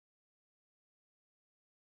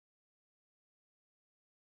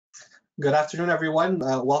Good afternoon, everyone.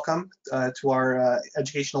 Welcome to our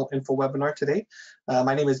educational info webinar today.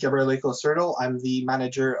 My name is Gabriel Serdo. I'm the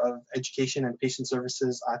Manager of Education and Patient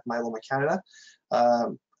Services at Myeloma Canada.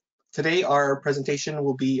 Today, our presentation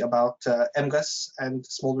will be about MGUS and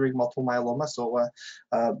smoldering multiple myeloma. So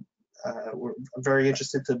we're very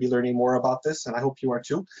interested to be learning more about this, and I hope you are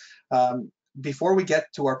too. Before we get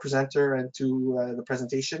to our presenter and to the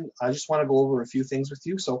presentation, I just want to go over a few things with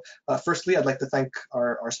you. So firstly, I'd like to thank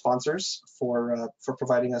our sponsors for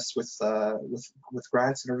providing us with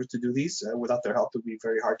grants in order to do these. Without their help, it would be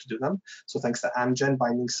very hard to do them. So thanks to Amgen,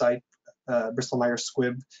 Binding Site, Bristol Myers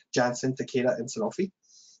Squibb, Janssen, Takeda, and Sanofi.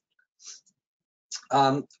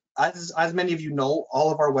 As many of you know,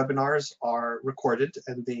 all of our webinars are recorded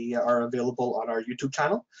and they are available on our YouTube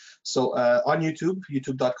channel. So on YouTube,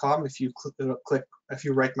 youtube.com, if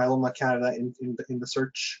you write Myeloma Canada in the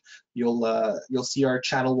search, you'll see our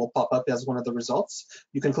channel will pop up as one of the results.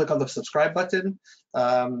 You can click on the subscribe button,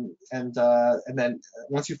 and then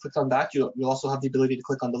once you've clicked on that, you'll also have the ability to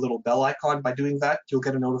click on the little bell icon. By doing that, you'll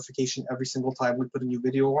get a notification every single time we put a new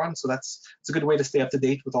video on. So it's a good way to stay up to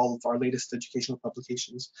date with all of our latest educational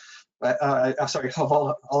publications. Sorry, of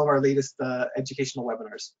all of our latest educational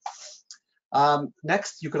webinars.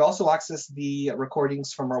 Next, you could also access the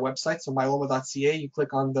recordings from our website, so myeloma.ca. You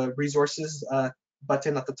click on the resources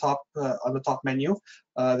button at the top on the top menu.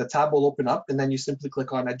 The tab will open up, and then you simply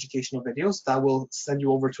click on educational videos. That will send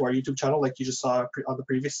you over to our YouTube channel, like you just saw on the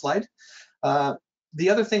previous slide. The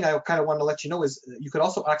other thing I kind of want to let you know is you could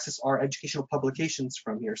also access our educational publications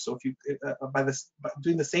from here. So if you, by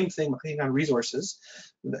doing the same thing, clicking on resources,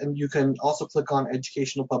 and you can also click on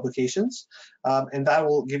educational publications, and that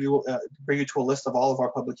will give you, bring you to a list of all of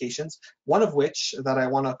our publications. One of which that I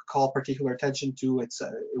want to call particular attention to, it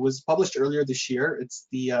was published earlier this year. It's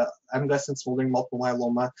the MGUS and Smoldering Multiple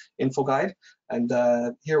Myeloma Info Guide. And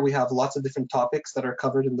here we have lots of different topics that are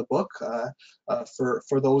covered in the book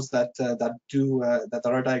for those that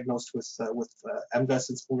are diagnosed with MGUS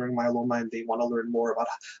and smoldering myeloma, and they want to learn more about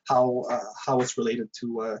how it's related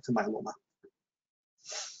to myeloma.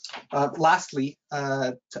 Lastly,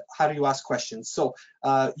 how do you ask questions? So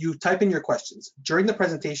you type in your questions during the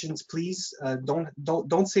presentations. Please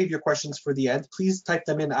don't save your questions for the end. Please type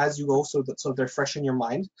them in as you go, so they're fresh in your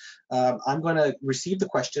mind. I'm going to receive the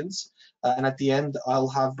questions, and at the end I'll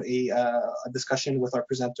have a discussion with our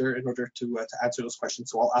presenter in order to answer those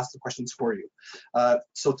questions. So I'll ask the questions for you.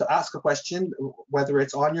 So to ask a question, whether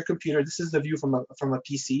it's on your computer, this is the view from a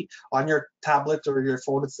PC. On your tablet or your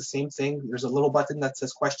phone, it's the same thing. There's a little button that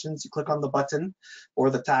says questions. You click on the button or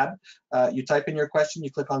the tab, you type in your question, you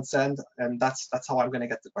click on send, and that's how I'm going to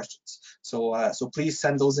get the questions. So please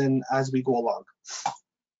send those in as we go along.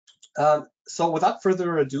 So without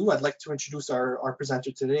further ado, I'd like to introduce our presenter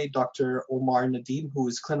today, Dr. Omar Nadeem, who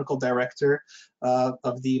is Clinical Director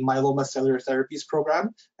of the Myeloma Cellular Therapies program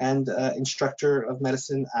and Instructor of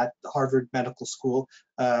Medicine at Harvard Medical School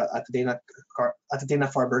at the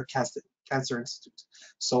Dana-Farber Cancer Institute.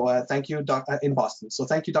 So thank you, in Boston. So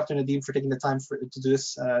thank you, Dr. Nadeem, for taking the time to do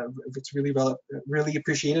this. It's really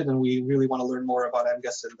appreciated, and we really want to learn more about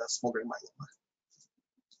MGUS and smoldering myeloma.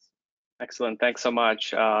 Excellent. Thanks so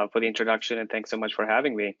much for the introduction, and thanks so much for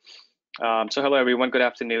having me. So hello, everyone. Good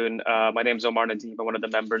afternoon. My name is Omar Nadeem. I'm one of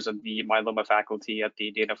the members of the myeloma faculty at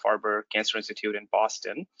the Dana-Farber Cancer Institute in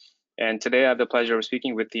Boston. And today I have the pleasure of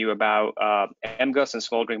speaking with you about MGUS and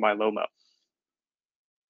smoldering myeloma.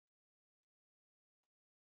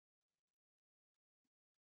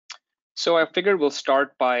 So I figured we'll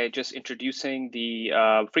start by just introducing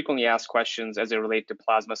the frequently asked questions as they relate to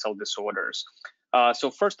plasma cell disorders.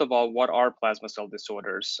 So first of all, what are plasma cell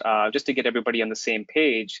disorders? Just to get everybody on the same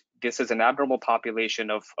page, this is an abnormal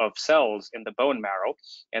population of cells in the bone marrow,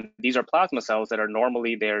 and these are plasma cells that are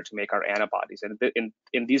normally there to make our antibodies. And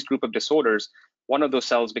in these group of disorders, one of those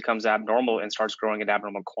cells becomes abnormal and starts growing in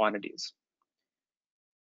abnormal quantities.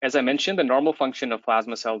 As I mentioned, the normal function of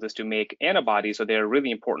plasma cells is to make antibodies, so they're a really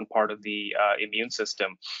important part of the immune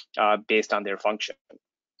system based on their function.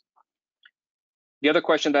 The other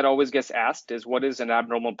question that always gets asked is, what is an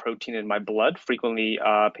abnormal protein in my blood? Frequently,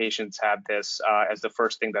 patients have this as the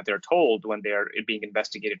first thing that they're told when they're being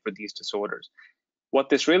investigated for these disorders. What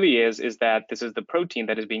this really is that this is the protein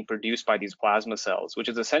that is being produced by these plasma cells, which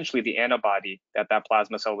is essentially the antibody that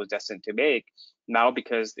plasma cell was destined to make. Now,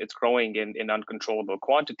 because it's growing in uncontrollable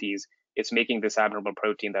quantities, it's making this abnormal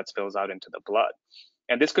protein that spills out into the blood.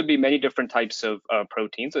 And this could be many different types of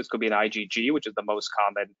proteins. So this could be an IgG, which is the most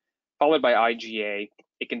common, followed by IgA.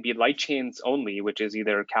 It can be light chains only, which is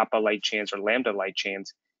either kappa light chains or lambda light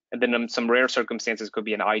chains. And then in some rare circumstances could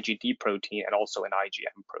be an IgD protein and also an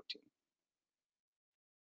IgM protein.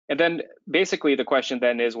 And then basically the question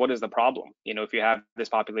then is, what is the problem? If you have this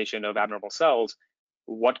population of abnormal cells,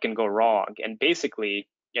 what can go wrong? And basically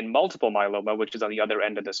in multiple myeloma, which is on the other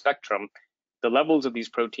end of the spectrum, the levels of these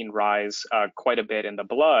protein rise quite a bit in the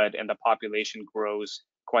blood, and the population grows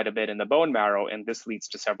quite a bit in the bone marrow, and this leads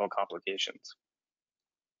to several complications.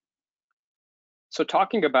 So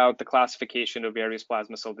talking about the classification of various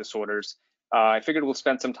plasma cell disorders, I figured we'll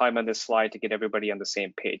spend some time on this slide to get everybody on the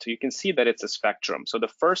same page. So you can see that it's a spectrum. So the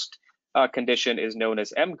first condition is known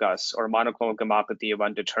as MGUS, or monoclonal gammopathy of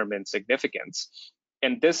undetermined significance.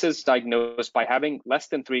 And this is diagnosed by having less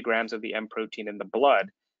than 3 grams of the M protein in the blood,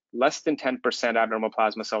 less than 10% abnormal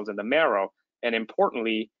plasma cells in the marrow, and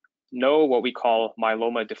importantly, no what we call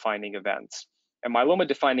myeloma-defining events. And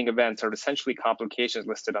myeloma-defining events are essentially complications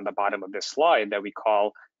listed on the bottom of this slide that we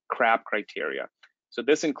call CRAB criteria. So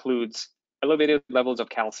this includes elevated levels of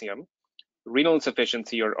calcium, renal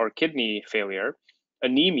insufficiency or kidney failure,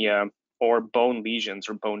 anemia, or bone lesions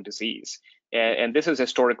or bone disease. And this has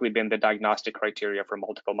historically been the diagnostic criteria for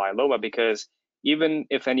multiple myeloma, because even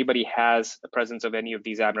if anybody has the presence of any of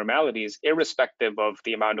these abnormalities, irrespective of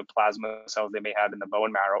the amount of plasma cells they may have in the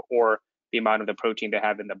bone marrow or the amount of the protein they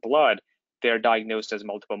have in the blood, they're diagnosed as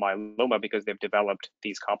multiple myeloma because they've developed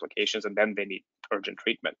these complications, and then they need urgent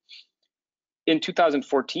treatment. In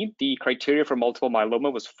 2014, the criteria for multiple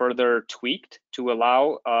myeloma was further tweaked to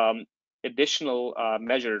allow additional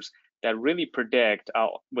measures that really predict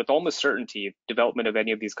with almost certainty development of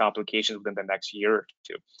any of these complications within the next year or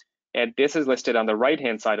two. And this is listed on the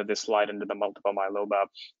right-hand side of this slide under the multiple myeloma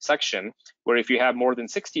section, where if you have more than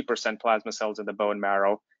 60% plasma cells in the bone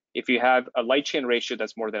marrow, if you have a light chain ratio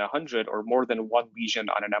that's more than 100 or more than 1 lesion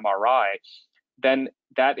on an MRI, then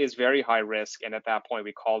that is very high risk. And at that point,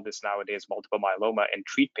 we call this nowadays multiple myeloma and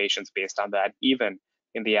treat patients based on that, even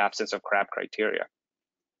in the absence of CRAB criteria.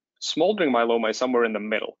 Smoldering myeloma is somewhere in the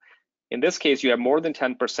middle. In this case, you have more than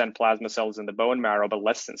 10% plasma cells in the bone marrow, but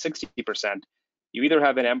less than 60%. You either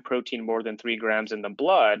have an M protein more than 3 grams in the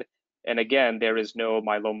blood, and again, there is no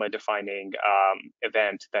myeloma-defining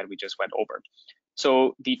event that we just went over.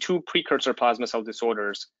 So the two precursor plasma cell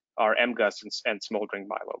disorders are MGUS and smoldering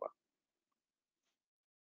myeloma.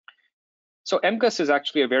 So MGUS is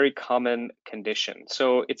actually a very common condition.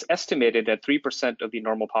 So it's estimated that 3% of the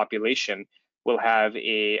normal population will have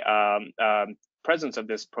a presence of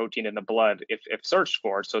this protein in the blood if searched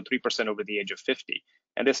for, so 3% over the age of 50.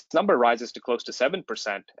 And this number rises to close to 7%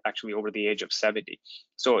 actually over the age of 70.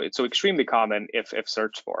 So it's so extremely common if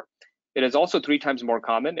searched for. It is also 3 times more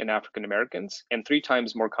common in African Americans and 3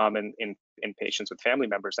 times more common in patients with family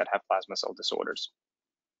members that have plasma cell disorders.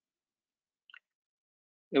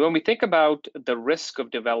 And when we think about the risk of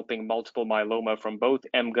developing multiple myeloma from both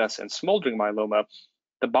MGUS and smoldering myeloma,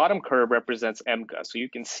 the bottom curve represents MGUS. So you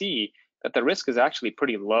can see that the risk is actually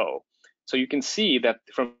pretty low. So you can see that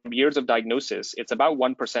from years of diagnosis, it's about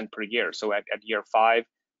 1% per year. So at year 5,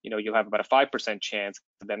 you'll have about a 5% chance,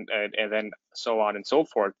 and then so on and so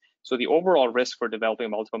forth. So the overall risk for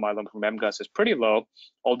developing multiple myeloma from MGUS is pretty low,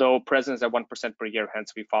 although presence at 1% per year,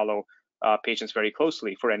 hence we follow patients very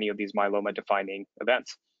closely for any of these myeloma-defining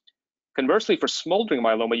events. Conversely, for smoldering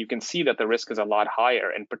myeloma, you can see that the risk is a lot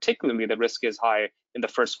higher, and particularly the risk is high in the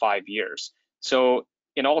first 5 years. So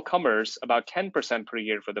in all comers, about 10% per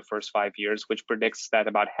year for the first 5 years, which predicts that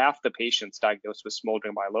about half the patients diagnosed with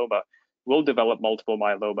smoldering myeloma will develop multiple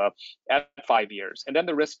myeloma at 5 years. And then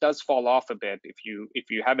the risk does fall off a bit if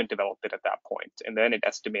you haven't developed it at that point. And then it's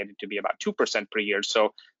estimated to be about 2% per year.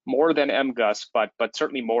 So more than MGUS, but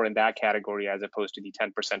certainly more in that category as opposed to the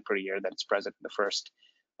 10% per year that's present in the first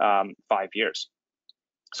 5 years.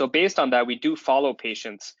 So based on that, we do follow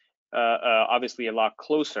patients obviously a lot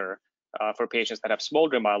closer for patients that have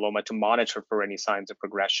smoldering myeloma to monitor for any signs of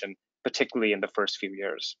progression, particularly in the first few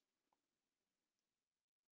years.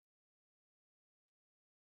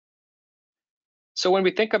 So when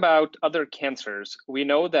we think about other cancers, we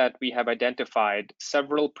know that we have identified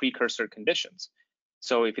several precursor conditions.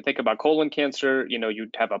 So if you think about colon cancer,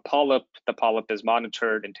 you'd have a polyp. The polyp is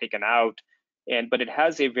monitored and taken out, but it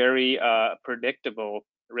has a very predictable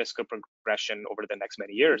risk of progression over the next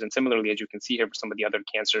many years. And similarly, as you can see here for some of the other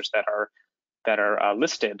cancers that are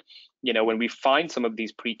listed, when we find some of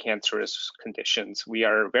these precancerous conditions, we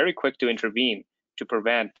are very quick to intervene to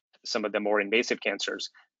prevent some of the more invasive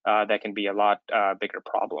cancers that can be a lot bigger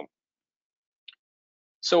problem.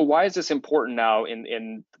 So why is this important now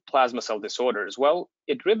in plasma cell disorders? Well,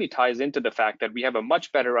 it really ties into the fact that we have a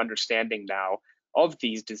much better understanding now of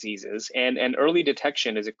these diseases, and early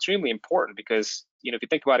detection is extremely important because, if you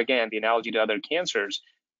think about, again, the analogy to other cancers,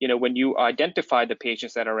 when you identify the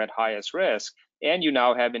patients that are at highest risk, and you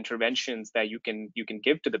now have interventions that you can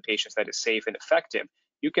give to the patients that is safe and effective,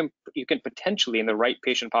 you can potentially, in the right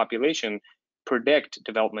patient population, predict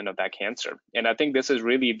development of that cancer. And I think this is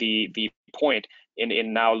really the point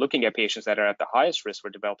in now looking at patients that are at the highest risk for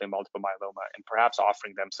developing multiple myeloma and perhaps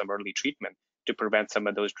offering them some early treatment to prevent some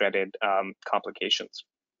of those dreaded complications.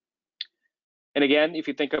 And again, if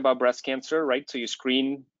you think about breast cancer, right, so you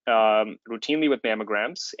screen routinely with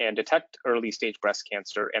mammograms and detect early stage breast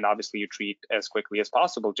cancer, and obviously you treat as quickly as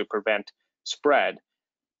possible to prevent spread.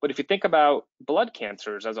 But if you think about blood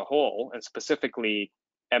cancers as a whole, and specifically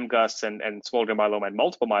MGUS and smoldering myeloma and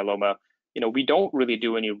multiple myeloma, we don't really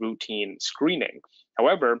do any routine screening.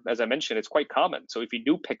 However, as I mentioned, it's quite common. So if you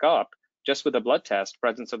do pick up just with a blood test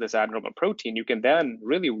presence of this abnormal protein, you can then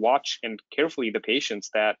really watch and carefully the patients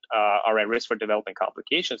that are at risk for developing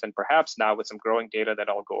complications, and perhaps now with some growing data that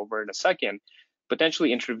I'll go over in a second,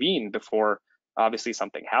 potentially intervene before obviously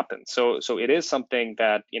something happens. So it is something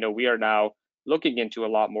that we are now looking into a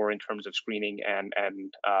lot more in terms of screening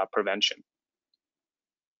and prevention.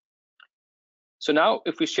 So now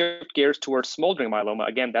if we shift gears towards smoldering myeloma,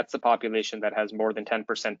 again, that's the population that has more than 10%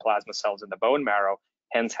 plasma cells in the bone marrow,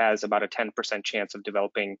 hence has about a 10% chance of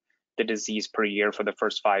developing the disease per year for the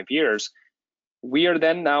first 5 years. We are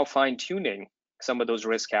then now fine-tuning some of those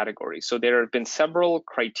risk categories. So there have been several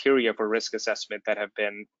criteria for risk assessment that have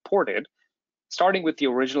been ported, starting with the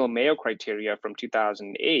original Mayo criteria from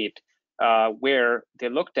 2008, where they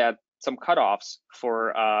looked at some cutoffs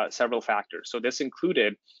for several factors. So this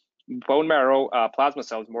included bone marrow plasma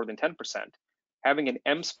cells more than 10%, having an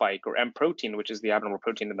M spike or M protein, which is the abnormal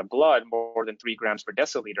protein in the blood, more than 3 grams per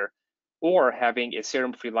deciliter, or having a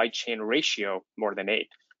serum free light chain ratio more than 8.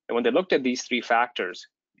 And when they looked at these 3 factors,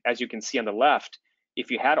 as you can see on the left, if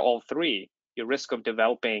you had all 3, your risk of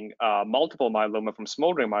developing multiple myeloma from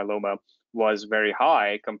smoldering myeloma was very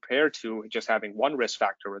high compared to just having one risk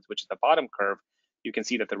factor, which is the bottom curve. You can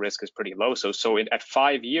see that the risk is pretty low. So at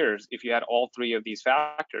 5 years, if you had all 3 of these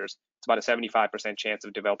factors, it's about a 75% chance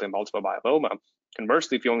of developing multiple myeloma.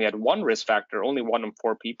 Conversely, if you only had one risk factor, only 1 in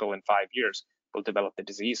 4 people in 5 years will develop the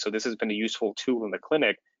disease. So this has been a useful tool in the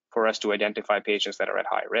clinic for us to identify patients that are at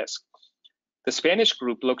high risk. The Spanish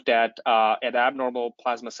group looked at an abnormal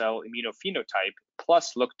plasma cell immunophenotype,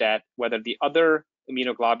 plus looked at whether the other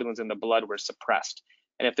immunoglobulins in the blood were suppressed.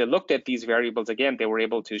 And if they looked at these variables again, they were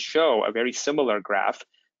able to show a very similar graph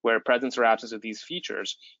where presence or absence of these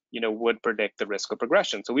features, would predict the risk of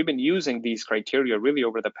progression. So we've been using these criteria really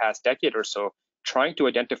over the past decade or so, trying to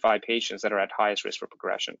identify patients that are at highest risk for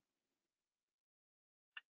progression.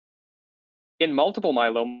 In multiple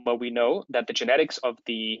myeloma, we know that the genetics of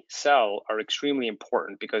the cell are extremely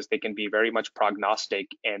important because they can be very much prognostic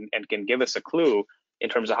and can give us a clue in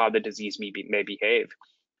terms of how the disease may behave.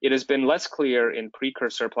 It has been less clear in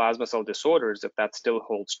precursor plasma cell disorders if that still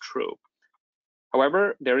holds true.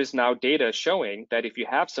 However, there is now data showing that if you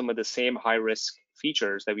have some of the same high-risk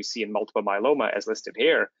features that we see in multiple myeloma as listed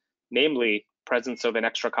here, namely presence of an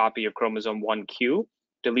extra copy of chromosome 1q,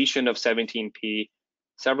 deletion of 17p,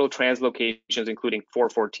 several translocations including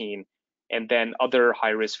 414, and then other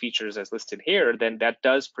high-risk features as listed here, then that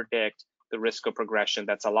does predict the risk of progression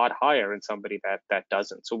that's a lot higher in somebody that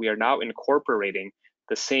doesn't. So we are now incorporating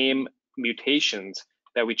the same mutations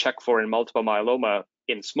that we check for in multiple myeloma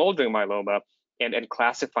in smoldering myeloma and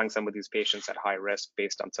classifying some of these patients at high risk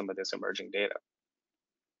based on some of this emerging data.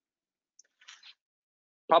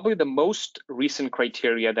 Probably the most recent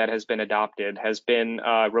criteria that has been adopted has been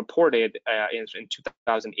reported in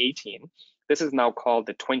 2018. This is now called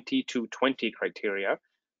the 20-20 criteria,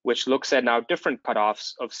 which looks at now different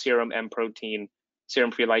cutoffs of serum M protein,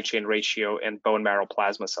 serum free light chain ratio, and bone marrow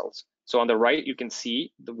plasma cells. So on the right, you can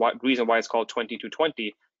see the reason why it's called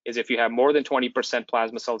 20-20 is if you have more than 20%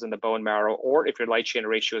 plasma cells in the bone marrow, or if your light chain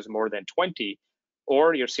ratio is more than 20,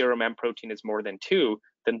 or your serum M protein is more than 2,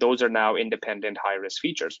 then those are now independent high-risk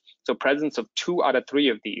features. So presence of 2 out of 3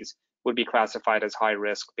 of these would be classified as high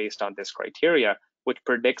risk based on this criteria, which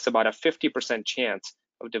predicts about a 50% chance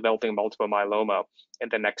of developing multiple myeloma in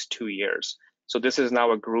the next 2 years. So this is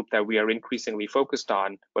now a group that we are increasingly focused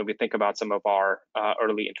on when we think about some of our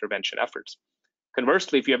early intervention efforts.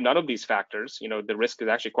 Conversely, if you have none of these factors, the risk is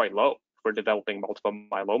actually quite low for developing multiple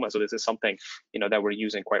myeloma. So this is something, that we're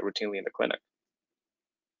using quite routinely in the clinic.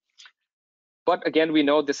 But again, we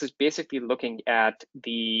know this is basically looking at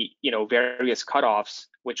the various cutoffs,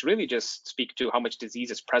 which really just speak to how much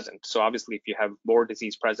disease is present. So obviously, if you have more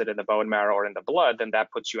disease present in the bone marrow or in the blood, then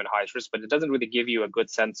that puts you in highest risk. But it doesn't really give you a good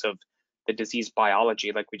sense of the disease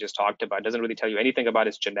biology, like we just talked about. It doesn't really tell you anything about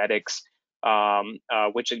its genetics,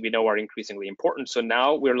 which we know are increasingly important. So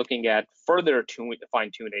now we're looking at further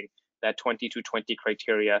fine-tuning that 20-20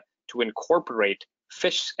 criteria to incorporate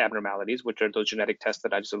FISH abnormalities, which are those genetic tests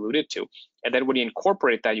that I just alluded to. And then when you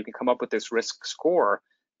incorporate that, you can come up with this risk score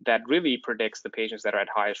that really predicts the patients that are at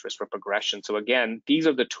highest risk for progression. So again, these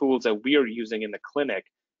are the tools that we are using in the clinic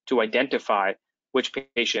to identify which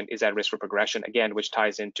patient is at risk for progression, again, which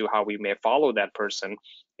ties into how we may follow that person,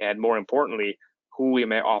 and more importantly, who we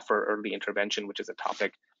may offer early intervention, which is a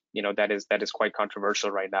topic, that is quite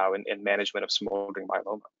controversial right now in management of smoldering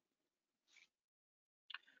myeloma.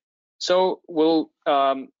 So we'll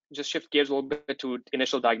just shift gears a little bit to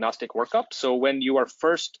initial diagnostic workup. So when you are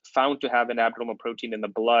first found to have an abnormal protein in the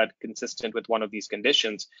blood consistent with one of these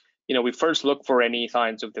conditions, we first look for any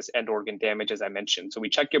signs of this end organ damage, as I mentioned. So we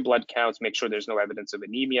check your blood counts, make sure there's no evidence of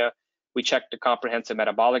anemia. We check the comprehensive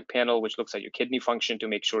metabolic panel, which looks at your kidney function to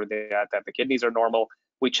make sure that the kidneys are normal.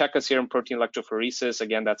 We check a serum protein electrophoresis.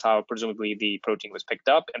 Again, that's how presumably the protein was picked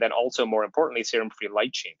up. And then also, more importantly, serum-free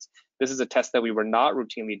light chains. This is a test that we were not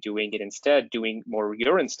routinely doing, and instead doing more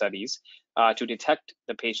urine studies to detect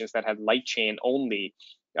the patients that had light chain only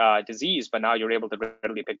disease, but now you're able to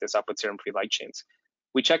readily pick this up with serum-free light chains.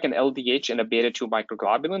 We check an LDH and a beta-2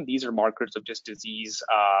 microglobulin. These are markers of just disease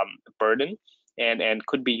burden and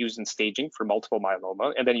could be used in staging for multiple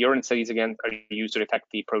myeloma. And then urine studies, again, are used to detect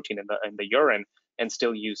the protein in the urine and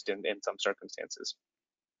still used in some circumstances.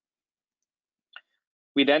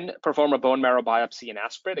 We then perform a bone marrow biopsy and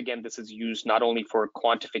aspirate. Again, this is used not only for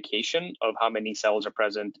quantification of how many cells are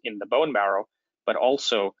present in the bone marrow, but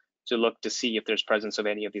also to look to see if there's presence of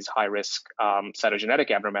any of these high-risk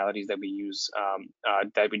cytogenetic abnormalities that we use,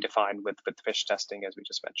 that we define with FISH testing, as we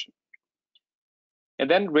just mentioned. And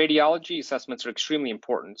then radiology assessments are extremely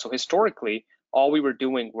important. So historically, all we were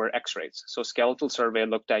doing were x-rays. So skeletal survey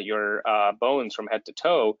looked at your bones from head to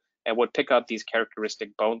toe and would pick up these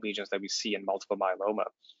characteristic bone lesions that we see in multiple myeloma.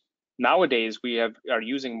 Nowadays, we are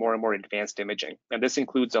using more and more advanced imaging, and this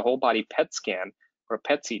includes a whole body PET scan or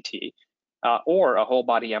PET CT, or a whole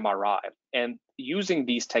body MRI. And using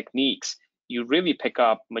these techniques, you really pick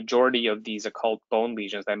up majority of these occult bone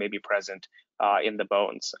lesions that may be present in the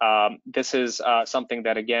bones. This is something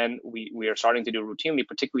that, again, we are starting to do routinely,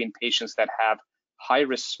 particularly in patients that have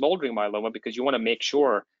high-risk smoldering myeloma, because you want to make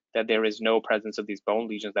sure that there is no presence of these bone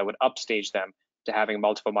lesions that would upstage them to having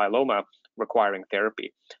multiple myeloma requiring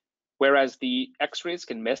therapy. Whereas the x-rays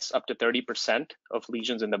can miss up to 30% of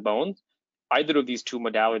lesions in the bone, either of these two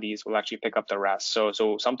modalities will actually pick up the rest.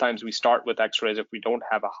 So sometimes we start with x-rays if we don't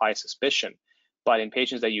have a high suspicion. But in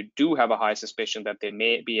patients that you do have a high suspicion that they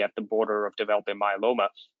may be at the border of developing myeloma,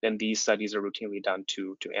 then these studies are routinely done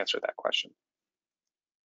to answer that question.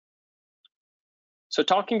 So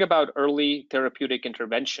talking about early therapeutic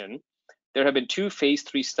intervention, there have been 2 phase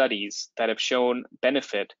 3 studies that have shown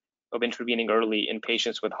benefit of intervening early in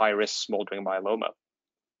patients with high-risk smoldering myeloma.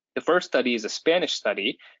 The first study is a Spanish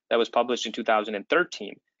study that was published in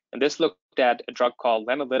 2013, and this looked at a drug called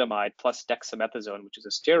lenalidomide plus dexamethasone, which is a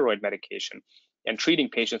steroid medication, and treating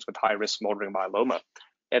patients with high-risk smoldering myeloma.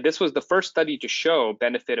 And this was the first study to show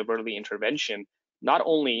benefit of early intervention, not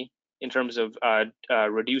only in terms of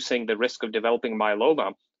reducing the risk of developing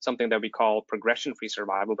myeloma, something that we call progression-free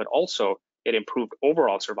survival, but also it improved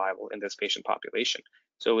overall survival in this patient population.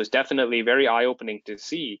 So it was definitely very eye-opening to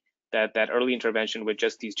see that early intervention with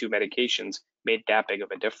just these 2 medications made that big of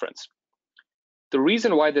a difference. The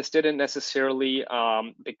reason why this didn't necessarily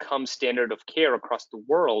become standard of care across the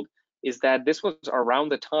world is that this was around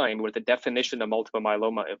the time where the definition of multiple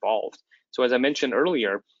myeloma evolved. So as I mentioned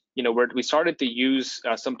earlier, we started to use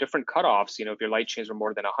some different cutoffs. If your light chains were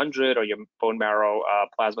more than 100, or your bone marrow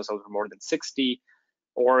plasma cells were more than 60,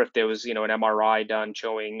 or if there was an MRI done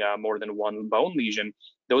showing more than 1 bone lesion,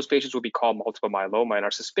 those patients would be called multiple myeloma. And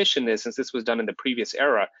our suspicion is, since this was done in the previous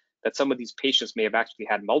era, that some of these patients may have actually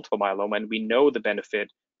had multiple myeloma, and we know the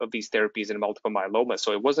benefit of these therapies in multiple myeloma.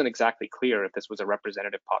 So it wasn't exactly clear if this was a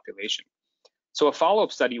representative population. So a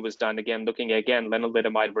follow-up study was done, again, looking at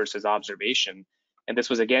lenalidomide versus observation. And this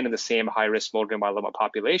was again in the same high-risk smoldering myeloma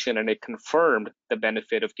population, and it confirmed the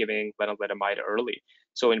benefit of giving lenalidomide early.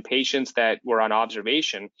 So in patients that were on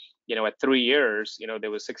observation, at 3 years,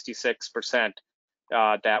 there was 66%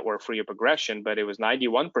 that were free of progression, but it was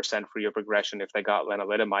 91% free of progression if they got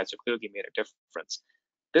lenalidomide, so clearly made a difference.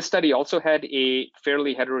 This study also had a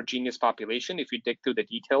fairly heterogeneous population. If you dig through the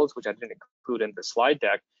details, which I didn't include in the slide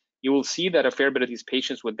deck, you will see that a fair bit of these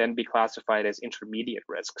patients would then be classified as intermediate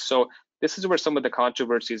risk. So this is where some of the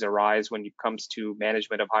controversies arise when it comes to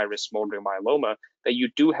management of high-risk smoldering myeloma, that you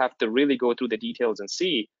do have to really go through the details and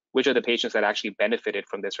see which are the patients that actually benefited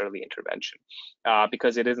from this early intervention,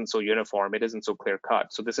 because it isn't so uniform, it isn't so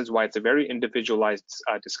clear-cut. So this is why it's a very individualized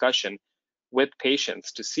discussion with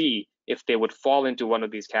patients to see if they would fall into one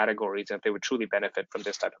of these categories and if they would truly benefit from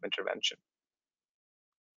this type of intervention.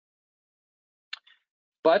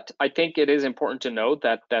 But I think it is important to note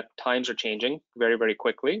that times are changing very, very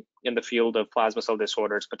quickly in the field of plasma cell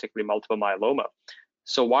disorders, particularly multiple myeloma.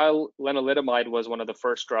 So while lenalidomide was one of the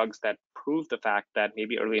first drugs that proved the fact that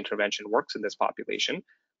maybe early intervention works in this population,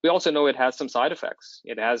 we also know it has some side effects.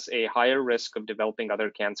 It has a higher risk of developing other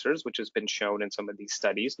cancers, which has been shown in some of these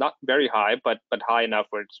studies, not very high, but high enough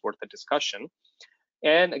where it's worth a discussion.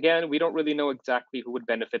 And again, we don't really know exactly who would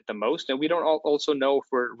benefit the most. And we don't also know if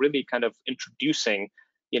we're really kind of introducing,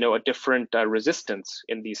 a different resistance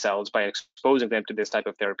in these cells by exposing them to this type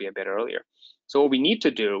of therapy a bit earlier. So what we need to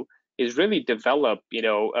do is really develop,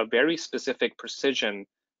 a very specific precision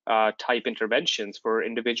type interventions for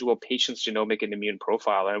individual patients' genomic and immune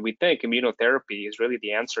profile. And we think immunotherapy is really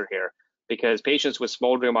the answer here, because patients with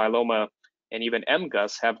smoldering myeloma and even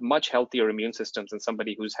MGUS have much healthier immune systems than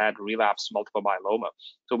somebody who's had relapsed multiple myeloma.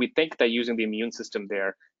 So we think that using the immune system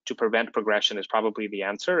there to prevent progression is probably the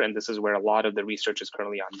answer, and this is where a lot of the research is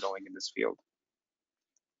currently ongoing in this field.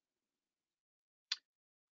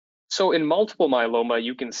 So in multiple myeloma,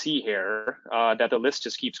 you can see here that the list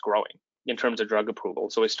just keeps growing in terms of drug approval.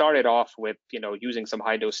 So it started off with using some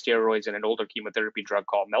high-dose steroids and an older chemotherapy drug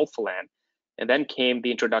called melphalan, and then came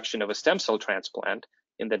the introduction of a stem cell transplant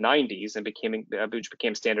in the 90s, and which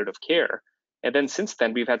became standard of care. And then since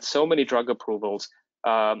then, we've had so many drug approvals,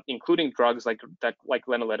 including drugs like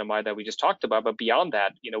lenalidomide that we just talked about. But beyond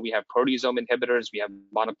that, we have proteasome inhibitors, we have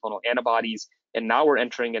monoclonal antibodies, and now we're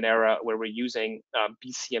entering an era where we're using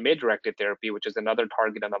BCMA-directed therapy, which is another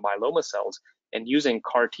target on the myeloma cells, and using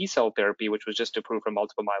CAR T-cell therapy, which was just approved for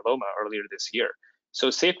multiple myeloma earlier this year.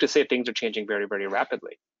 So safe to say things are changing very, very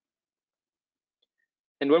rapidly.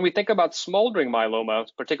 And when we think about smoldering myeloma,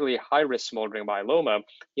 particularly high-risk smoldering myeloma,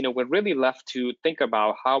 we're really left to think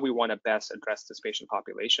about how we want to best address this patient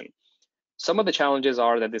population. Some of the challenges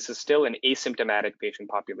are that this is still an asymptomatic patient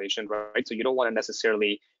population, right? So you don't want to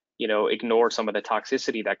necessarily, ignore some of the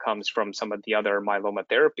toxicity that comes from some of the other myeloma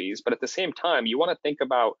therapies. But at the same time, you want to think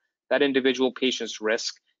about that individual patient's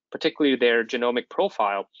risk, particularly their genomic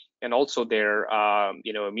profile and also their,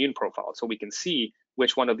 immune profile, so we can see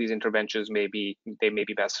which one of these interventions they may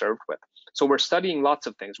be best served with. So we're studying lots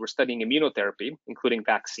of things. We're studying immunotherapy, including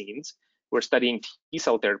vaccines. We're studying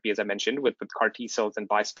T-cell therapy, as I mentioned, with CAR T-cells and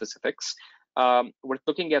bispecifics. We're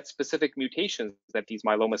looking at specific mutations that these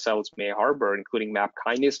myeloma cells may harbor, including MAP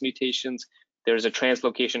kinase mutations. There's a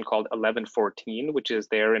translocation called 1114, which is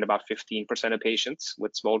there in about 15% of patients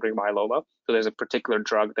with smoldering myeloma. So there's a particular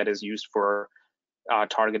drug that is used for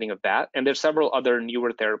targeting of that. And there's several other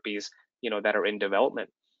newer therapies that are in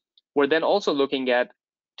development. We're then also looking at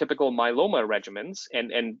typical myeloma regimens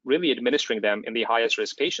and really administering them in the highest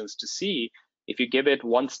risk patients to see if you give it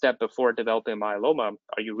one step before developing myeloma,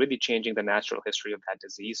 are you really changing the natural history of that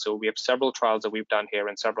disease? So we have several trials that we've done here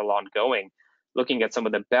and several ongoing, looking at some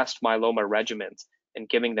of the best myeloma regimens and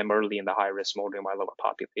giving them early in the high risk smoldering myeloma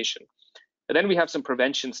population. And then we have some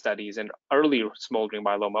prevention studies in early smoldering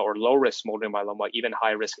myeloma or low risk smoldering myeloma, even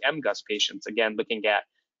high risk MGUS patients, again, looking at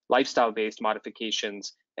lifestyle-based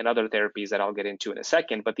modifications and other therapies that I'll get into in a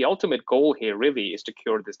second. But the ultimate goal here really is to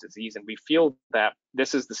cure this disease. And we feel that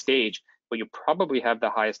this is the stage where you probably have the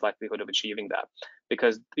highest likelihood of achieving that.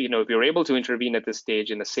 Because if you're able to intervene at this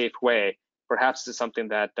stage in a safe way, perhaps this is something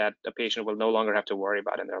that a patient will no longer have to worry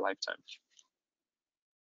about in their lifetime.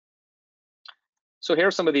 So here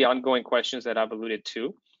are some of the ongoing questions that I've alluded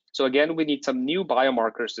to. So again, we need some new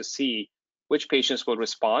biomarkers to see which patients will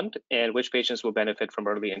respond and which patients will benefit from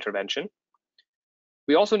early intervention.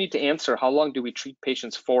 We also need to answer how long do we treat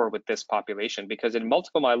patients for with this population, because in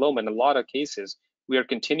multiple myeloma, in a lot of cases, we are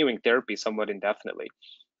continuing therapy somewhat indefinitely.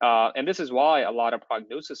 And this is why a lot of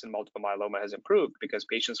prognosis in multiple myeloma has improved, because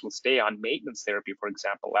patients will stay on maintenance therapy, for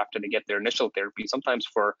example, after they get their initial therapy, sometimes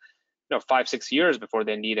for 5-6 years before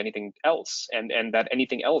they need anything else. And that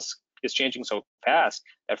anything else is changing so fast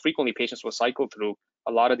that frequently patients will cycle through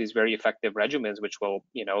a lot of these very effective regimens, which will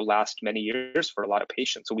last many years for a lot of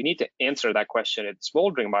patients. So we need to answer that question in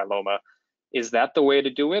smoldering myeloma. Is that the way to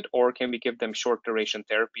do it, or can we give them short duration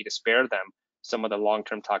therapy to spare them some of the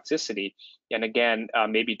long-term toxicity, and again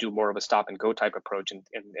maybe do more of a stop and go type approach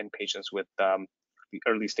in patients with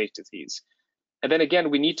early stage disease? And then again,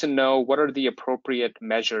 we need to know what are the appropriate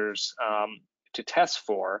measures to test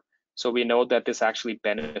for, so we know that this actually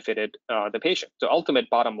benefited the patient. So ultimate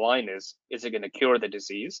bottom line is it going to cure the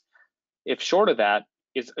disease? If short of that,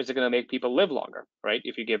 is it going to make people live longer, right?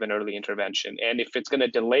 If you give an early intervention. And if it's going to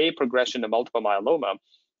delay progression to multiple myeloma,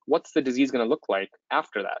 what's the disease going to look like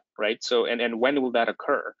after that, right? So, and when will that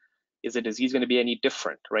occur? Is the disease going to be any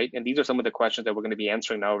different, right? And these are some of the questions that we're going to be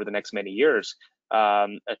answering now over the next many years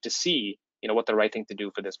to see, what the right thing to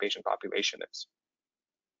do for this patient population is.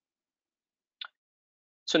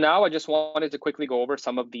 So now I just wanted to quickly go over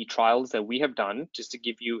some of the trials that we have done just to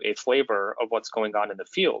give you a flavor of what's going on in the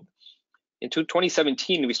field. In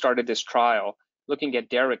 2017, we started this trial looking at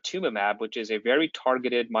daratumumab, which is a very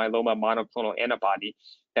targeted myeloma monoclonal antibody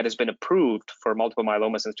that has been approved for multiple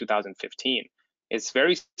myeloma since 2015. It's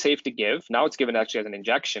very safe to give. Now it's given actually as an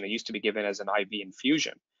injection. It used to be given as an IV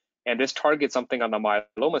infusion. And this targets something on the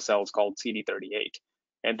myeloma cells called CD38.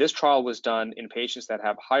 And this trial was done in patients that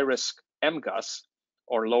have high-risk MGUS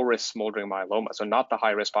or low-risk smoldering myeloma, so not the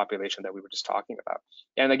high-risk population that we were just talking about.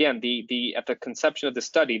 And again, at the conception of the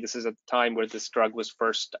study, this is at the time where this drug was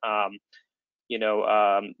first, around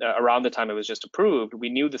the time it was just approved, we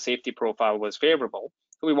knew the safety profile was favorable.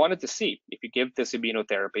 So we wanted to see, if you give this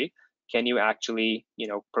immunotherapy, can you actually,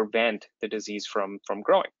 prevent the disease from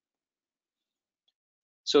growing?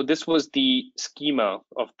 So this was the schema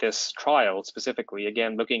of this trial specifically,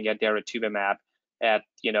 again, looking at daratumumab at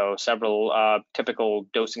several typical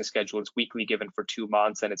dosing schedules, weekly given for 2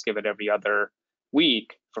 months, and it's given every other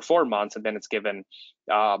week for 4 months, and then it's given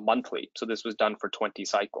monthly. So this was done for 20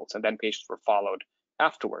 cycles, and then patients were followed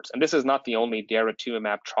afterwards. And this is not the only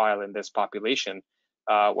daratumumab trial in this population.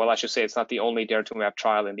 Well, I should say it's not the only daratumumab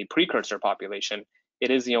trial in the precursor population.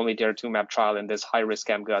 It is the only daratumumab trial in this high-risk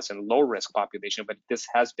MGUS and low-risk population, but this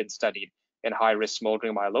has been studied in high-risk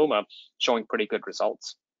smoldering myeloma, showing pretty good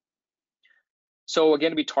results. So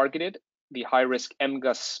again, we targeted the high-risk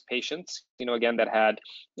MGUS patients, again, that had,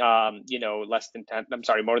 more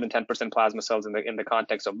than 10% plasma cells in the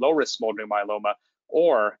context of low-risk smoldering myeloma,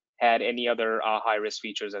 or had any other high-risk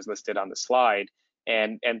features as listed on the slide.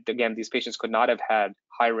 And again, these patients could not have had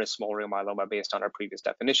high-risk smoldering myeloma based on our previous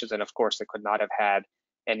definitions, and of course, they could not have had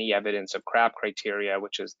any evidence of CRAB criteria,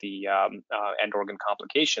 which is the end organ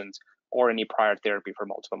complications, or any prior therapy for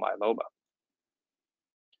multiple myeloma.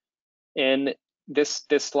 And this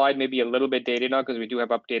slide may be a little bit dated now because we do have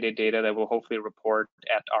updated data that we'll hopefully report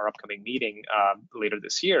at our upcoming meeting later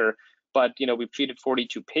this year. But we've treated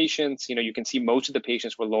 42 patients. You can see most of the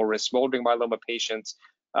patients were low-risk smoldering myeloma patients.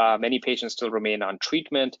 Many patients still remain on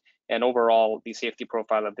treatment, and overall, the safety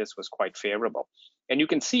profile of this was quite favorable. And you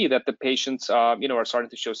can see that the patients, are starting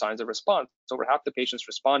to show signs of response. Over half the patients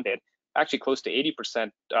responded. Actually, close to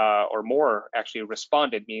 80% or more actually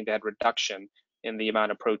responded, meaning they had reduction in the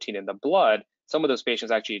amount of protein in the blood. Some of those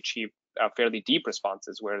patients actually achieved fairly deep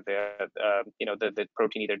responses where the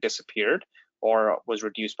protein either disappeared or was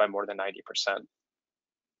reduced by more than 90%.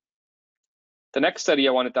 The next study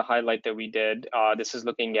I wanted to highlight that we did, this is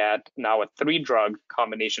looking at now a 3-drug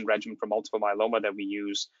combination regimen for multiple myeloma that we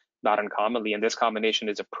use not uncommonly, and this combination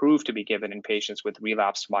is approved to be given in patients with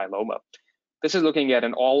relapsed myeloma. This is looking at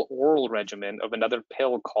an all-oral regimen of another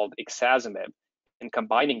pill called ixazomib, and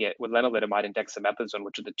combining it with lenalidomide and dexamethasone,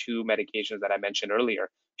 which are the 2 medications that I mentioned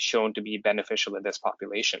earlier, shown to be beneficial in this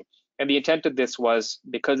population. And the intent of this was,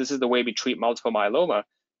 because this is the way we treat multiple myeloma,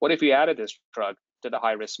 what if we added this drug to the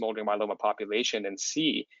high-risk smoldering myeloma population and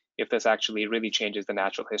see if this actually really changes the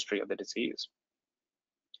natural history of the disease?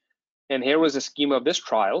 And here was a schema of this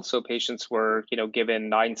trial. So patients were, given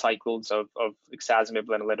 9 cycles of ixazomib,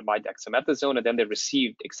 lenalidomide, dexamethasone, and then they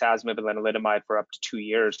received ixazomib and lenalidomide for up to 2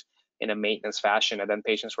 years in a maintenance fashion, and then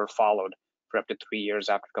patients were followed for up to 3 years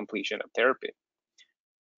after completion of therapy.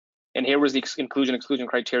 And here was the inclusion-exclusion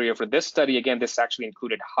criteria for this study. Again, this actually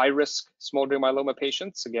included high-risk smoldering myeloma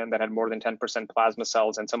patients, again, that had more than 10% plasma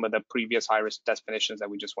cells and some of the previous high-risk definitions that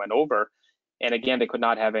we just went over. And again, they could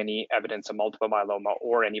not have any evidence of multiple myeloma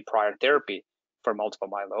or any prior therapy for multiple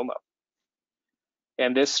myeloma.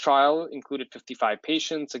 And this trial included 55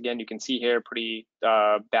 patients. Again, you can see here pretty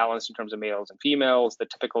balanced in terms of males and females, the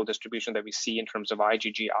typical distribution that we see in terms of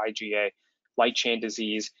IgG, IgA, light chain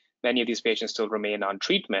disease. Many of these patients still remain on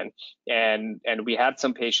treatment. And we had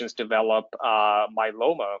some patients develop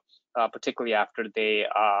myeloma, particularly after they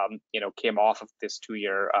came off of this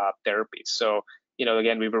 2-year therapy. So,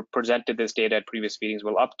 again, we were presented this data at previous meetings,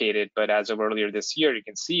 we'll update it, but as of earlier this year, you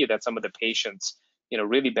can see that some of the patients,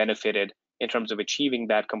 really benefited in terms of achieving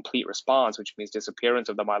that complete response, which means disappearance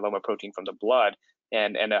of the myeloma protein from the blood,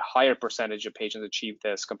 and a higher percentage of patients achieved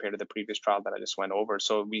this compared to the previous trial that I just went over.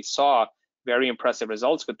 So we saw very impressive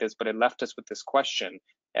results with this, but it left us with this question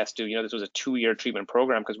as to, this was a 2-year treatment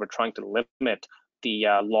program because we're trying to limit the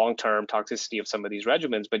long-term toxicity of some of these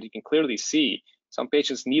regimens, but you can clearly see some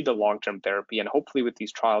patients need the long-term therapy, and hopefully with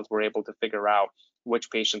these trials, we're able to figure out which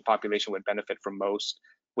patient population would benefit from most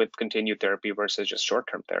with continued therapy versus just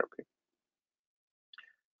short-term therapy.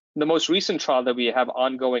 The most recent trial that we have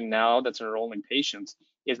ongoing now that's enrolling patients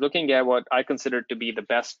is looking at what I consider to be the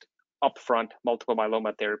best upfront multiple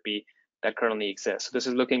myeloma therapy that currently exists. So this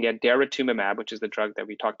is looking at daratumumab, which is the drug that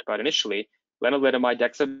we talked about initially, lenalidomide,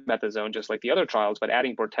 dexamethasone, just like the other trials, but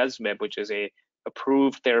adding bortezomib, which is a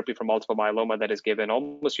approved therapy for multiple myeloma that is given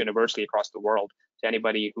almost universally across the world to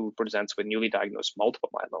anybody who presents with newly diagnosed multiple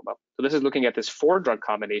myeloma. So this is looking at this 4-drug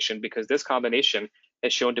combination because this combination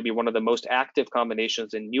is shown to be one of the most active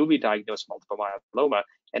combinations in newly diagnosed multiple myeloma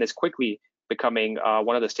and is quickly becoming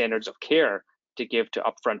one of the standards of care to give to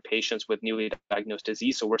upfront patients with newly diagnosed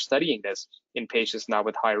disease. So we're studying this in patients now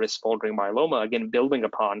with high-risk smoldering myeloma, again, building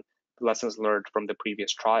upon the lessons learned from the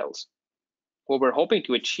previous trials. What we're hoping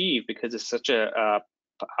to achieve, because it's such a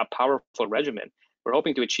powerful regimen, we're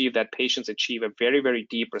hoping to achieve that patients achieve a very, very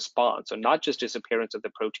deep response. So not just disappearance of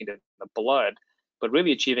the protein in the blood, but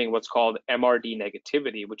really achieving what's called MRD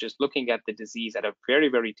negativity, which is looking at the disease at a very,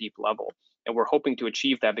 very deep level. And we're hoping to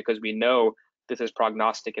achieve that because we know this is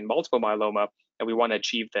prognostic in multiple myeloma, and we want to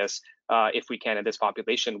achieve this if we can in this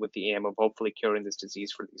population with the aim of hopefully curing this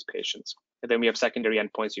disease for these patients. And then we have secondary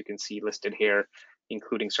endpoints you can see listed here,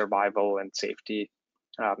 including survival and safety,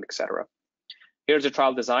 etc. Here's a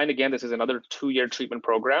trial design. Again, this is another 2-year treatment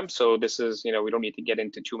program. So this is, we don't need to get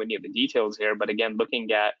into too many of the details here, but again, looking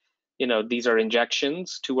at, these are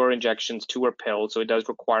injections, 2 are injections, 2 are pills. So it does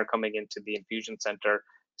require coming into the infusion center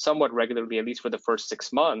somewhat regularly, at least for the first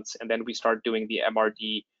 6 months. And then we start doing the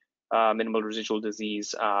MRD, minimal residual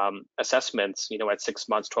disease assessments, at 6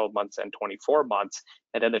 months, 12 months, and 24 months.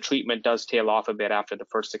 And then the treatment does tail off a bit after the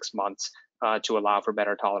first 6 months to allow for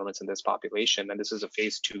better tolerance in this population. And this is a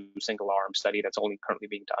phase 2 single-arm study that's only currently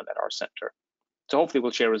being done at our center. So hopefully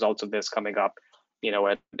we'll share results of this coming up,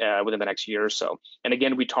 within the next year or so. And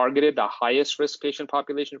again, we targeted the highest risk patient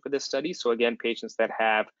population for this study. So again, patients that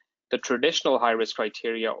have the traditional high risk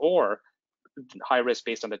criteria or high risk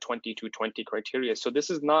based on the 20-20 criteria. So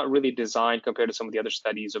this is not really designed compared to some of the other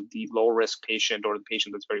studies of the low risk patient or the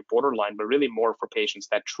patient that's very borderline, but really more for patients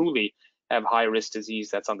that truly have high risk disease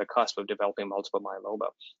that's on the cusp of developing multiple myeloma.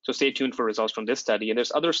 So stay tuned for results from this study. And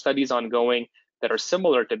there's other studies ongoing that are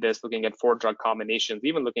similar to this, looking at 4-drug combinations,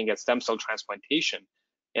 even looking at stem cell transplantation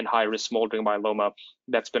in high risk smoldering myeloma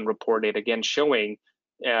that's been reported, again, showing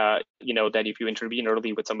that if you intervene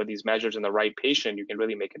early with some of these measures in the right patient, you can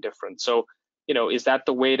really make a difference. So, is that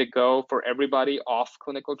the way to go for everybody off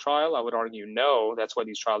clinical trial? I would argue no. That's why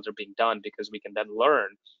these trials are being done, because we can then learn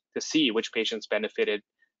to see which patients benefited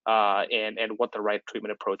and what the right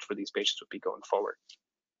treatment approach for these patients would be going forward.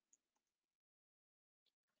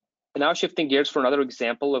 And now shifting gears for another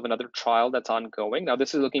example of another trial that's ongoing. Now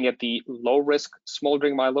this is looking at the low risk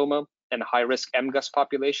smoldering myeloma and high risk MGUS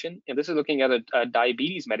population. And this is looking at a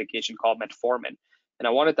diabetes medication called metformin. And I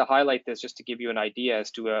wanted to highlight this just to give you an idea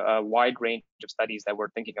as to a wide range of studies that we're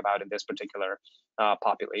thinking about in this particular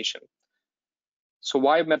population. So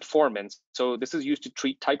why metformin? So this is used to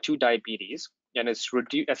treat type 2 diabetes, and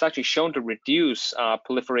it's actually shown to reduce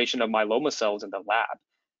proliferation of myeloma cells in the lab,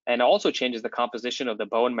 and also changes the composition of the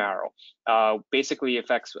bone marrow, basically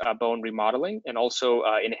affects bone remodeling, and also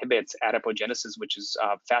inhibits adipogenesis, which is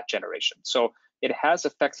fat generation. So it has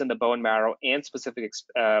effects in the bone marrow and specific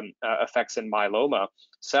effects in myeloma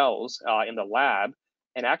cells in the lab.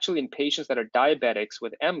 And actually in patients that are diabetics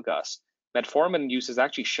with MGUS, metformin use is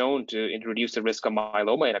actually shown to reduce the risk of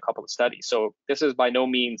myeloma in a couple of studies. So this is by no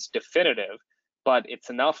means definitive, but it's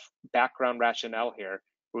enough background rationale here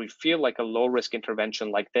where we feel like a low-risk intervention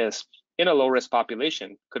like this in a low-risk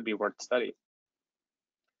population could be worth studying.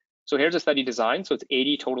 So here's a study design. So it's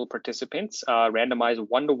 80 total participants, randomized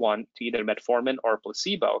 1-to-1 to either metformin or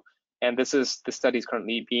placebo. And the study is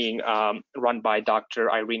currently being run by Dr.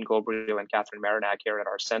 Irene Gobriel and Catherine Marinac here at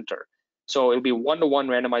our center. So it'll be 1-to-1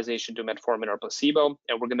 randomization to metformin or placebo,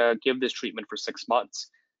 and we're gonna give this treatment for 6 months.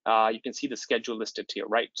 You can see the schedule listed to your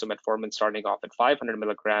right. So metformin starting off at 500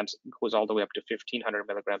 milligrams, goes all the way up to 1500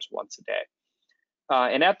 milligrams once a day.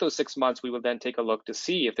 And at those 6 months, we will then take a look to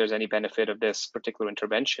see if there's any benefit of this particular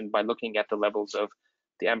intervention by looking at the levels of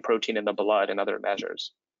the M protein in the blood and other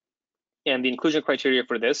measures. And the inclusion criteria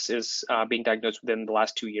for this is being diagnosed within the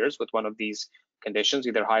last 2 years with one of these conditions,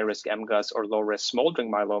 either high-risk MGUS or low-risk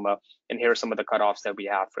smoldering myeloma. And here are some of the cutoffs that we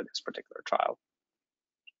have for this particular trial.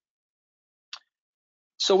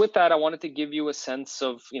 So with that, I wanted to give you a sense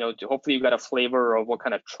of, hopefully you got a flavor of what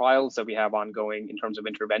kind of trials that we have ongoing in terms of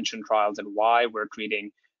intervention trials and why we're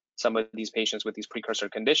treating some of these patients with these precursor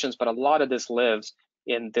conditions. But a lot of this lives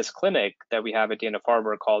in this clinic that we have at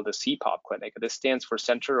Dana-Farber called the CPOP clinic. This stands for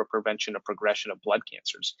Center of Prevention of Progression of Blood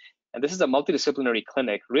Cancers. And this is a multidisciplinary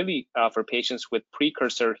clinic really for patients with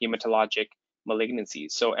precursor hematologic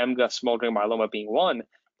malignancies. So MGUS, smoldering myeloma being one,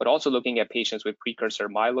 but also looking at patients with precursor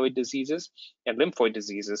myeloid diseases and lymphoid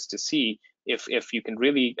diseases to see if you can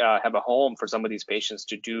really have a home for some of these patients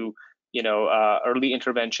to do, early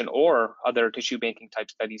intervention or other tissue banking type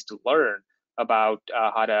studies to learn about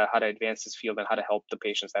how to advance this field and how to help the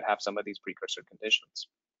patients that have some of these precursor conditions.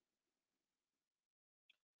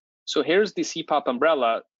 So here's the CPOP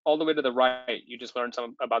umbrella. All the way to the right, you just learned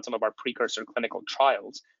about some of our precursor clinical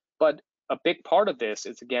trials. But a big part of this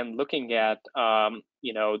is, again, looking at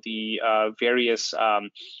the various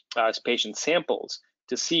patient samples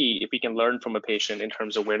to see if we can learn from a patient in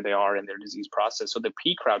terms of where they are in their disease process. So the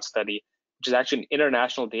P-Crowd study, which is actually an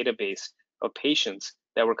international database of patients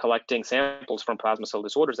that were collecting samples from plasma cell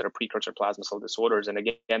disorders that are precursor plasma cell disorders. And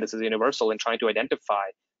again, this is universal in trying to identify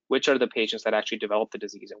which are the patients that actually develop the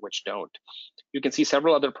disease and which don't. You can see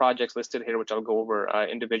several other projects listed here, which I'll go over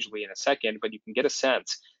individually in a second, but you can get a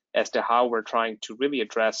sense as to how we're trying to really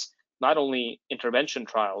address not only intervention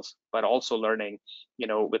trials, but also learning,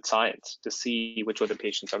 with science to see which of the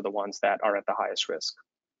patients are the ones that are at the highest risk.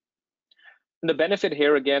 And the benefit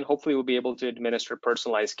here, again, hopefully we'll be able to administer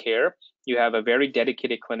personalized care. You have a very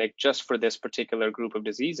dedicated clinic just for this particular group of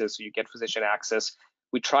diseases, so you get physician access.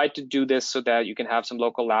 We tried to do this so that you can have some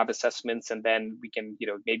local lab assessments, and then we can,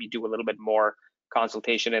 maybe do a little bit more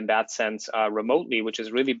consultation in that sense remotely, which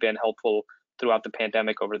has really been helpful throughout the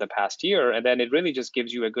pandemic over the past year. And then it really just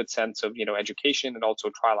gives you a good sense of, education and also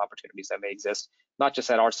trial opportunities that may exist, not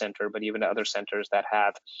just at our center, but even at other centers that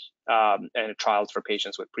have trials for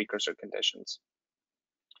patients with precursor conditions.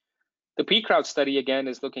 The P-Crowd study, again,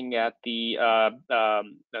 is looking at the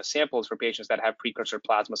samples for patients that have precursor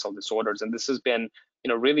plasma cell disorders. And this has been,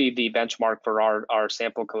 really the benchmark for our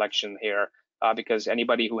sample collection here, because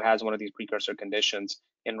anybody who has one of these precursor conditions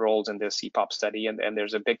enrolls in this CPOP study. And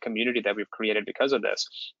there's a big community that we've created because of this,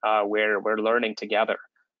 where we're learning together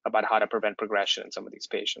about how to prevent progression in some of these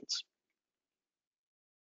patients.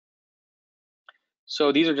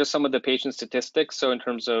 So these are just some of the patient statistics. So in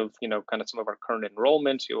terms of, kind of some of our current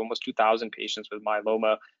enrollment, you have almost 2,000 patients with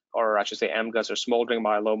myeloma, or I should say MGUS or smoldering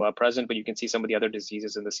myeloma present, but you can see some of the other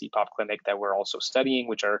diseases in the CPOP clinic that we're also studying,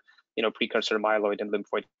 which are, precursor myeloid and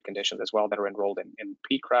lymphoid conditions as well that are enrolled in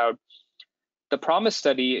P-Crowd. The PROMISE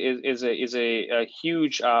study is a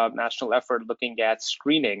huge national effort looking at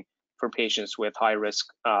screening for patients with high risk,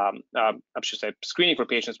 screening for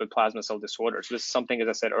patients with plasma cell disorders. This is something, as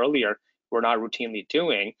I said earlier, we're not routinely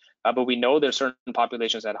doing, but we know there's certain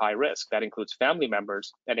populations at high risk. That includes family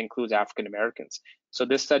members, that includes African Americans. So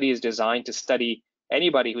this study is designed to study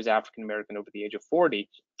anybody who's African American over the age of 40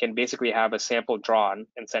 can basically have a sample drawn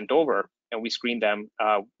and sent over, and we screen them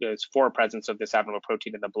for presence of this abnormal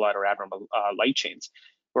protein in the blood or abnormal light chains.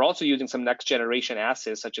 We're also using some next generation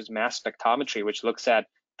assays such as mass spectrometry, which looks at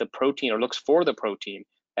the protein or looks for the protein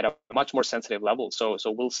at a much more sensitive level. So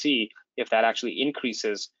we'll see if that actually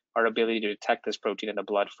increases our ability to detect this protein in the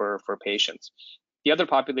blood for patients. The other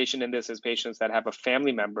population in this is patients that have a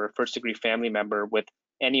family member, first degree family member with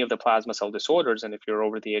any of the plasma cell disorders. And if you're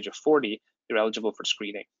over the age of 40, you're eligible for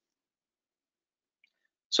screening.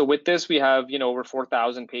 So with this, we have, over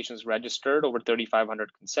 4,000 patients registered, over 3,500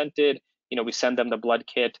 consented. We send them the blood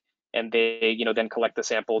kit and they, then collect the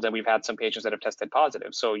samples. And we've had some patients that have tested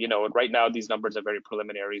positive. So, right now these numbers are very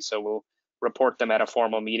preliminary. So we'll report them at a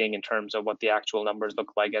formal meeting in terms of what the actual numbers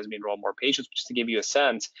look like as we enroll more patients, just to give you a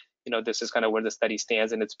sense. This is kind of where the study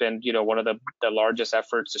stands, and it's been, one of the largest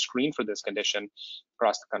efforts to screen for this condition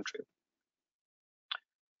across the country.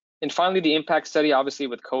 And finally, the impact study, obviously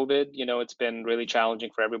with COVID, it's been really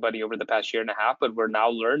challenging for everybody over the past year and a half, but we're now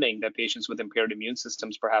learning that patients with impaired immune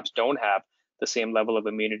systems perhaps don't have the same level of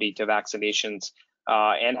immunity to vaccinations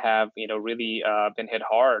and have, really been hit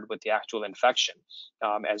hard with the actual infection,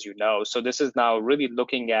 as you know. So this is now really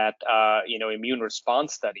looking at, immune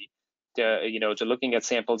response study to looking at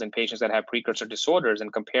samples in patients that have precursor disorders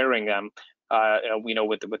and comparing them,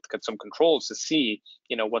 with some controls to see,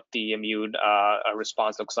 what the immune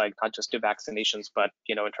response looks like, not just to vaccinations, but,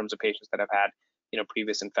 in terms of patients that have had,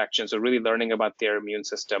 previous infections. So really learning about their immune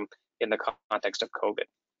system in the context of COVID.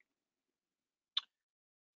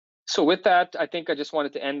 So with that, I think I just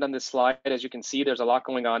wanted to end on this slide. As you can see, there's a lot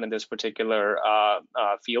going on in this particular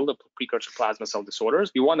field of precursor plasma cell disorders.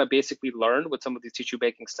 We want to basically learn with some of these tissue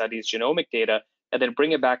banking studies, genomic data, and then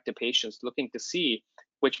bring it back to patients, looking to see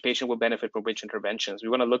which patient will benefit from which interventions. We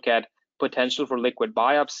want to look at potential for liquid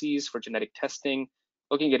biopsies, for genetic testing,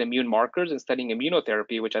 looking at immune markers and studying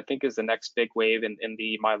immunotherapy, which I think is the next big wave in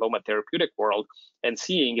the myeloma therapeutic world, and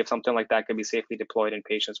seeing if something like that can be safely deployed in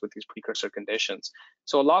patients with these precursor conditions.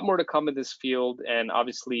 So a lot more to come in this field, and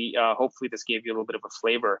obviously, hopefully this gave you a little bit of a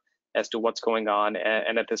flavor as to what's going on.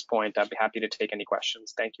 And at this point, I'd be happy to take any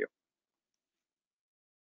questions. Thank you.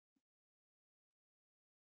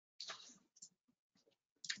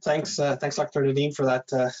 Thanks, Dr. Nadeem, for that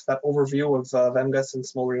overview of MGUS and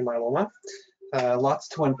smoldering myeloma. Lots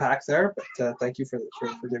to unpack there, but thank you for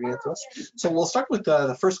giving it to us. So we'll start with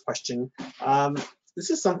the first question. This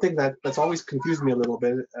is something that's always confused me a little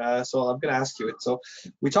bit, so I'm going to ask you it. So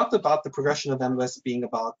we talked about the progression of MGUS being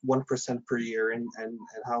about 1% per year, and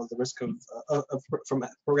how the risk of from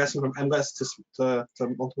progressing from MGUS to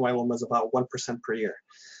multiple myeloma is about 1% per year.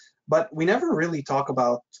 But we never really talk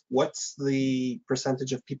about what's the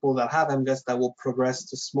percentage of people that have MGUS that will progress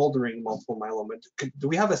to smoldering multiple myeloma. Do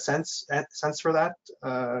we have a sense for that?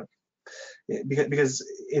 Because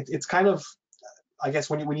it's kind of, I guess,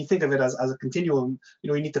 when you think of it as a continuum,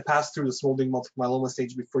 you need to pass through the smoldering multiple myeloma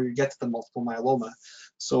stage before you get to the multiple myeloma.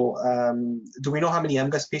 So do we know how many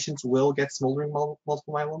MGUS patients will get smoldering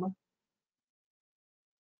multiple myeloma?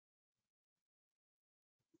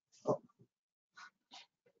 Oh.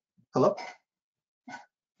 Hello?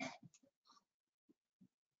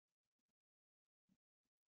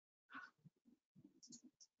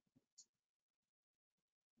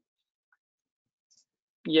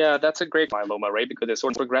 Yeah, that's a great myeloma, right? Because it's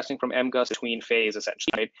sort of progressing from MGUS between phase,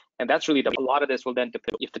 essentially, right? And that's really a lot of this will then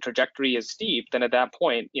depend. If the trajectory is steep, then at that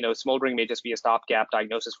point, smoldering may just be a stopgap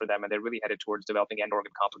diagnosis for them, and they're really headed towards developing end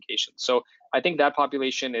organ complications. So I think that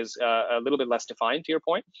population is a little bit less defined, to your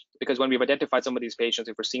point, because when we've identified some of these patients,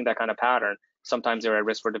 if we're seeing that kind of pattern, sometimes they're at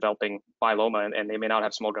risk for developing myeloma, and they may not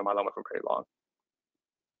have smoldering myeloma for very long.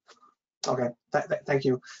 Okay, thank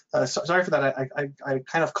you. Sorry for that. I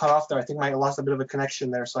kind of cut off there. I think I lost a bit of a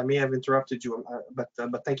connection there, so I may have interrupted you. But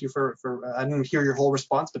thank you for I didn't hear your whole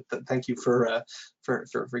response, but thank you for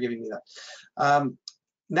giving me that.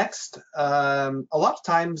 Next, a lot of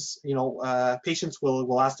times, patients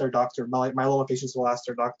will ask their doctor. Myeloma patients will ask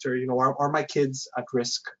their doctor, are my kids at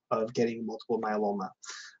risk of getting multiple myeloma?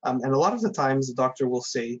 And a lot of the times, the doctor will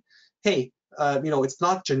say, hey, it's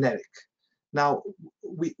not genetic. Now,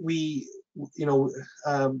 can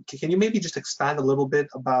you maybe just expand a little bit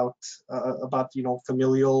about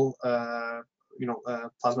familial,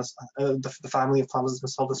 plasma, the family of plasma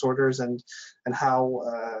cell disorders, and how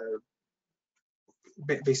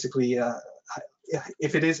basically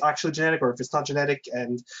if it is actually genetic or if it's not genetic,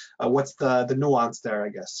 and what's the nuance there, I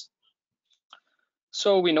guess.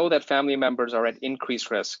 So we know that family members are at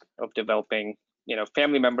increased risk of developing.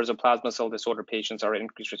 Family members of plasma cell disorder patients are at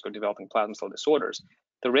increased risk of developing plasma cell disorders.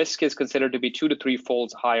 The risk is considered to be 2 to 3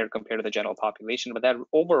 folds higher compared to the general population, but that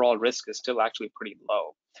overall risk is still actually pretty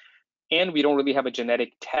low. And we don't really have a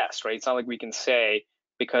genetic test, right? It's not like we can say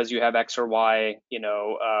because you have X or Y,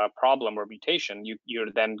 problem or mutation,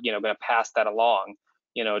 you're then, going to pass that along,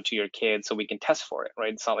 to your kids so we can test for it,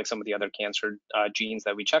 right? It's not like some of the other cancer genes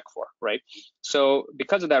that we check for, right? So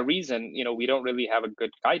because of that reason, we don't really have a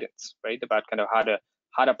good guidance, right, about kind of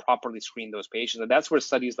how to properly screen those patients. And that's where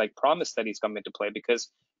studies like PROMISE studies come into play, because,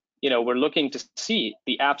 we're looking to see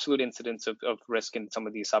the absolute incidence of risk in some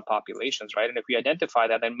of these subpopulations, right? And if we identify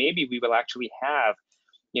that, then maybe we will actually have,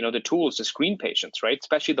 the tools to screen patients, right?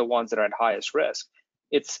 Especially the ones that are at highest risk.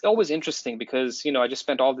 It's always interesting because, I just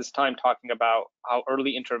spent all this time talking about how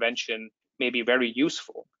early intervention may be very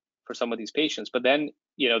useful for some of these patients. But then,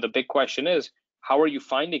 the big question is, how are you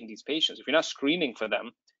finding these patients? If you're not screening for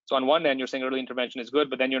them, so on one end, you're saying early intervention is good,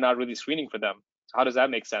 but then you're not really screening for them. So how does that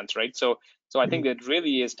make sense, right? So I think it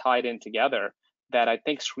really is tied in together, that I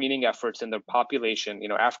think screening efforts in the population,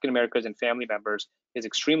 African Americans and family members, is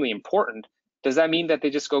extremely important. Does that mean that they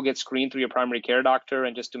just go get screened through your primary care doctor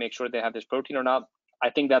and just to make sure they have this protein or not? I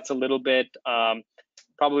think that's a little bit,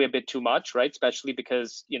 probably a bit too much, right? Especially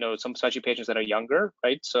because, some especially patients that are younger,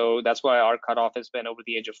 right? So that's why our cutoff has been over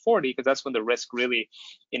the age of 40, because that's when the risk really,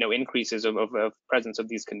 increases of presence of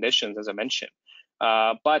these conditions, as I mentioned.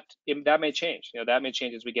 But that may change. That may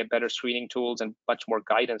change as we get better screening tools and much more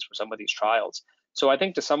guidance for some of these trials. So I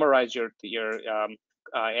think to summarize your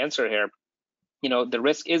answer here, the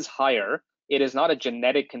risk is higher. It is not a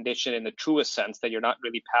genetic condition in the truest sense that you're not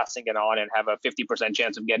really passing it on and have a 50%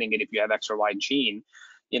 chance of getting it if you have X or Y gene.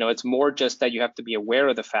 It's more just that you have to be aware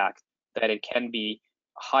of the fact that it can be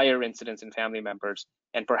higher incidence in family members,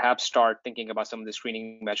 and perhaps start thinking about some of the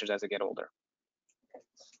screening measures as they get older.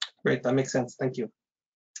 Great, that makes sense. Thank you.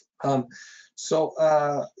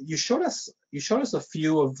 So you showed us you showed us a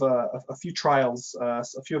few trials, a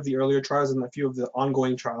few of the earlier trials and a few of the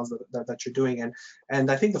ongoing trials that you're doing,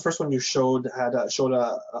 and I think the first one you showed showed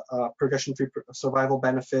a progression-free survival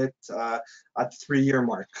benefit at the 3-year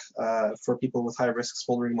mark for people with high-risk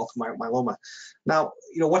smoldering multiple myeloma. Now,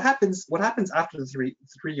 what happens after the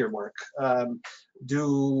three-year mark?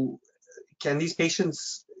 Can these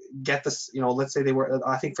patients get this? Let's say they were,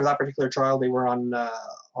 I think for that particular trial they were on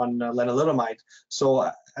lenalidomide. So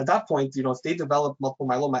at that point, if they develop multiple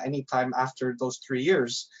myeloma anytime after those 3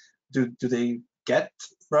 years, do they get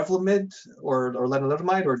Revlimid or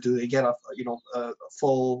lenalidomide, or do they get a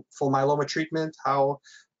full myeloma treatment? How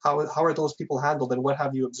are those people handled, and what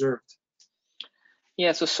have you observed?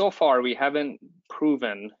 Yeah, so far we haven't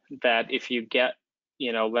proven that if you get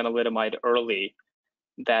lenalidomide early,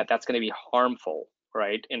 that's going to be harmful,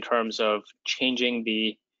 right? In terms of changing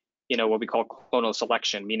the what we call clonal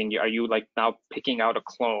selection, meaning are you like now picking out a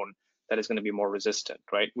clone that is going to be more resistant,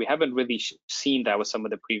 right? We haven't really seen that with some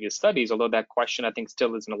of the previous studies, although that question I think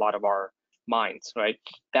still is in a lot of our minds, right?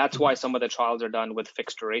 That's why some of the trials are done with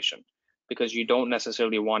fixed duration, because you don't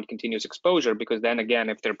necessarily want continuous exposure, because then again,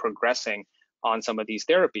 if they're progressing on some of these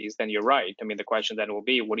therapies, then you're right. I mean, the question then will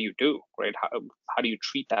be, what do you do, right? How do you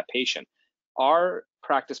treat that patient? Our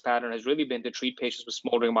practice pattern has really been to treat patients with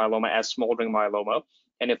smoldering myeloma as smoldering myeloma.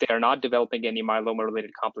 And if they are not developing any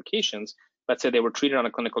myeloma-related complications, let's say they were treated on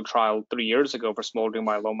a clinical trial 3 years ago for smoldering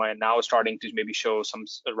myeloma and now starting to maybe show some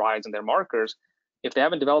rise in their markers. If they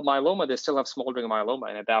haven't developed myeloma, they still have smoldering myeloma.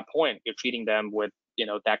 And at that point, you're treating them with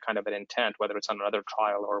that kind of an intent, whether it's on another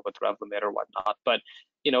trial or with Revlimid or whatnot. But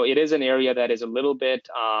it is an area that is a little bit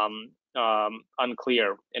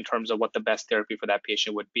unclear in terms of what the best therapy for that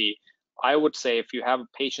patient would be. I would say if you have a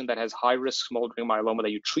patient that has high-risk smoldering myeloma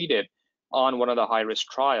that you treated on one of the high-risk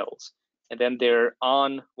trials, and then they're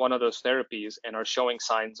on one of those therapies and are showing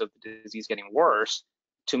signs of the disease getting worse,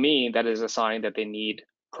 to me, that is a sign that they need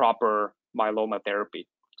proper myeloma therapy,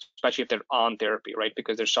 especially if they're on therapy, right?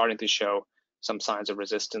 Because they're starting to show some signs of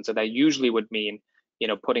resistance. And that usually would mean,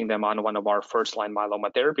 putting them on one of our first-line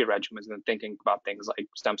myeloma therapy regimens and then thinking about things like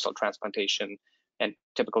stem cell transplantation and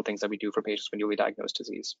typical things that we do for patients with newly diagnosed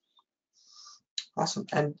disease. Awesome.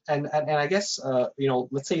 And I guess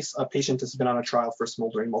let's say a patient has been on a trial for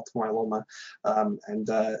smoldering multiple myeloma, and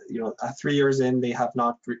 3 years in they have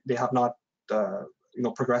not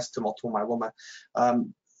progressed to multiple myeloma.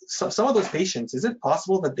 So some of those patients, is it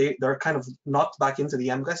possible that they're kind of knocked back into the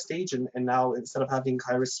MGUS stage, and now instead of having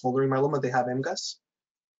high-risk smoldering myeloma, they have MGUS?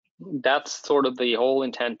 That's sort of the whole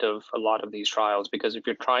intent of a lot of these trials, because if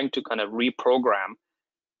you're trying to kind of reprogram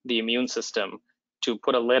the immune system to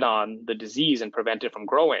put a lid on the disease and prevent it from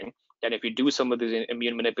growing, and if you do some of these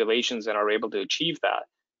immune manipulations and are able to achieve that,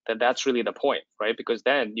 then that's really the point, right? Because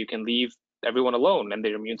then you can leave everyone alone and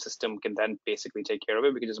their immune system can then basically take care of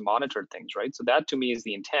it. We can just monitor things, right? So that to me is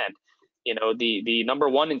the intent. The number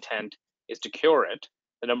one intent is to cure it.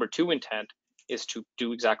 The number two intent is to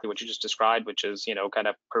do exactly what you just described, which is, kind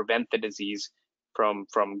of prevent the disease from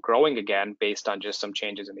growing again based on just some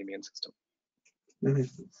changes in the immune system.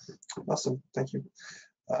 Mm-hmm. Awesome, thank you.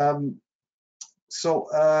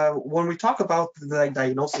 So when we talk about the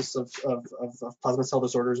diagnosis of plasma cell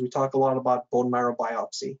disorders, we talk a lot about bone marrow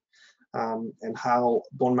biopsy, and how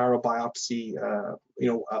bone marrow biopsy,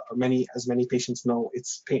 as many patients know,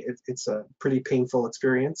 it's a pretty painful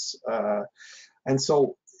experience, and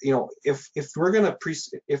so if we're gonna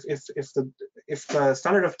if the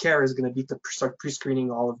standard of care is gonna be to start pre-screening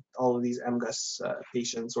all of these MGUS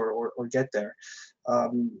patients or get there.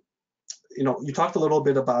 You talked a little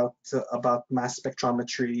bit about mass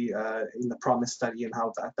spectrometry in the PROMISE study and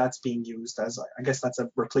how that's being used as, I guess that's a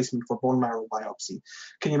replacement for bone marrow biopsy.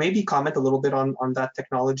 Can you maybe comment a little bit on that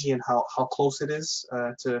technology and how close it is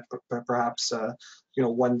to perhaps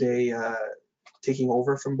one day taking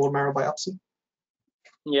over from bone marrow biopsy?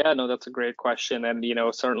 Yeah, no, that's a great question. And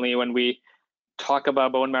certainly when we talk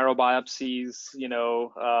about bone marrow biopsies,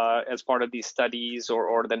 as part of these studies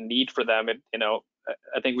or the need for them,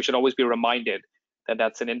 I think we should always be reminded that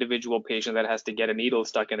that's an individual patient that has to get a needle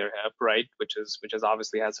stuck in their hip, right? Which is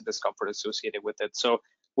obviously has some discomfort associated with it. So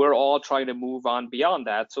we're all trying to move on beyond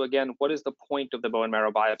that. So again, what is the point of the bone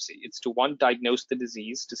marrow biopsy? It's to, one, diagnose the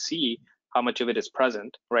disease, to see how much of it is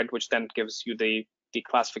present, right? Which then gives you the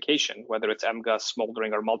classification, whether it's MGUS,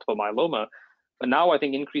 smoldering, or multiple myeloma. But now I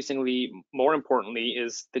think increasingly more importantly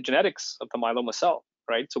is the genetics of the myeloma cell,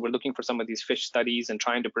 right? So we're looking for some of these FISH studies and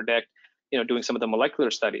trying to predict, doing some of the molecular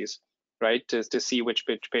studies, right, to see which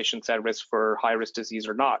patients at risk for high risk disease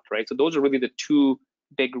or not, right? So those are really the two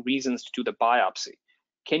big reasons to do the biopsy.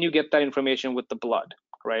 Can you get that information with the blood,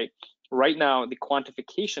 right? Right now, the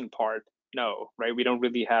quantification part know, right? We don't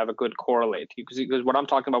really have a good correlate, because what I'm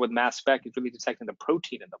talking about with mass spec is really detecting the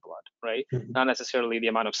protein in the blood, right? Mm-hmm. Not necessarily the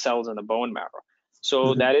amount of cells in the bone marrow. So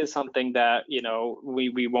Mm-hmm. that is something that,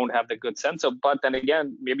 we won't have the good sense of. But then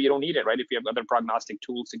again, maybe you don't need it, right? If you have other prognostic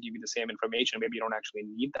tools to give you the same information, maybe you don't actually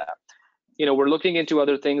need that. We're looking into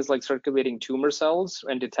other things like circulating tumor cells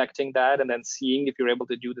and detecting that, and then seeing if you're able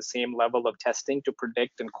to do the same level of testing to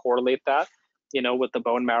predict and correlate that, with the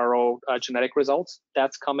bone marrow genetic results.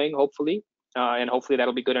 That's coming, hopefully. And hopefully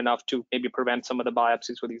that'll be good enough to maybe prevent some of the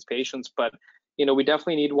biopsies for these patients. But, we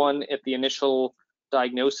definitely need one at the initial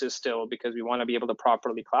diagnosis still, because we want to be able to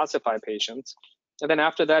properly classify patients. And then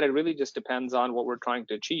after that, it really just depends on what we're trying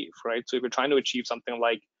to achieve, right? So if we're trying to achieve something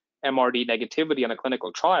like MRD negativity on a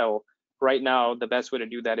clinical trial, right now, the best way to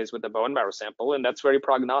do that is with the bone marrow sample, and that's very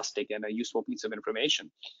prognostic and a useful piece of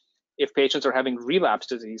information. If patients are having relapse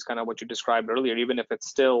disease, kind of what you described earlier, even if it's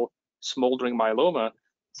still smoldering myeloma,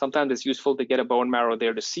 sometimes it's useful to get a bone marrow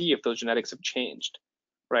there to see if those genetics have changed,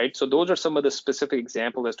 right? So those are some of the specific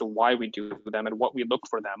examples as to why we do them and what we look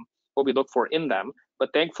for them, what we look for in them.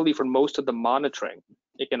 But thankfully, for most of the monitoring,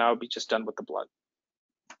 it can now be just done with the blood.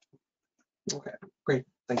 Okay, great,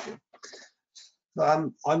 thank you.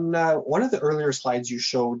 On one of the earlier slides you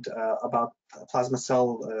showed about plasma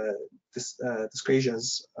cell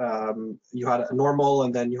dyscrasias, you had a normal,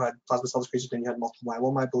 and then you had plasma cell dyscrasia, then you had multiple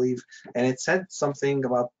myeloma, I believe, and it said something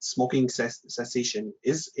about smoking cessation.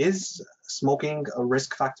 Is smoking a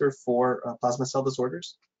risk factor for plasma cell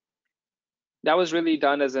disorders? That was really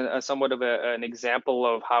done as a somewhat of an example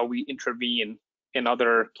of how we intervene in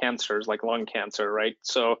other cancers like lung cancer, right?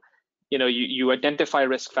 So, you identify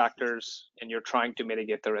risk factors and you're trying to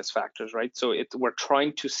mitigate the risk factors, right? So we're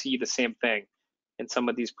trying to see the same thing in some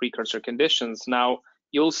of these precursor conditions. Now,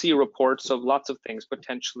 you'll see reports of lots of things,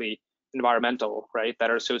 potentially environmental, right, that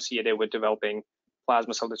are associated with developing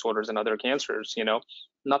plasma cell disorders and other cancers.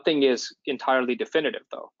 Nothing is entirely definitive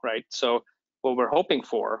though, right? So what we're hoping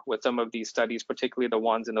for with some of these studies, particularly the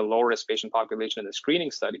ones in the low risk patient population and the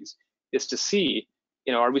screening studies, is to see,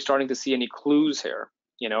 are we starting to see any clues here,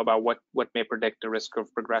 about what may predict the risk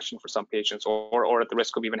of progression for some patients, or at the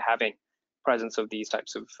risk of even having presence of these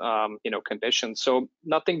types of conditions. So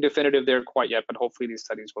nothing definitive there quite yet, but hopefully these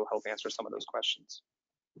studies will help answer some of those questions.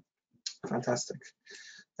 Fantastic,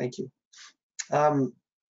 thank you.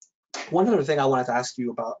 One other thing I wanted to ask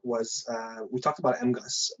you about was we talked about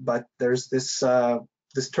MGUS, but there's this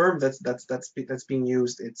term that's being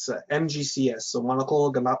used. It's MGCS, so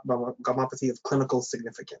monoclonal gammopathy of clinical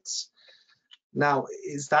significance. Now,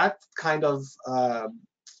 is that kind of a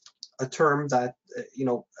term that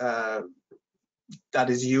that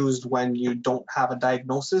is used when you don't have a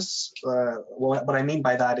diagnosis? What I mean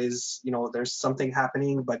by that is, there's something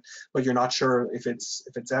happening, but you're not sure if it's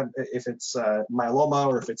myeloma,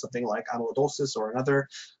 or if it's something like amyloidosis or another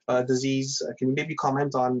disease. Can you maybe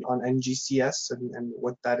comment on MGCS and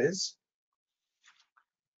what that is?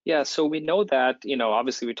 Yeah, so we know that,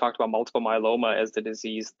 obviously we talked about multiple myeloma as the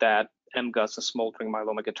disease that MGUS and smoldering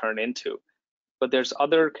myeloma could turn into. But there's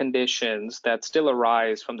other conditions that still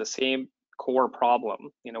arise from the same core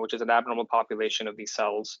problem, which is an abnormal population of these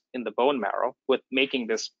cells in the bone marrow with making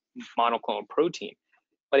this monoclonal protein.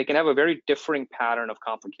 But it can have a very differing pattern of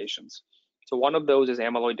complications. So one of those is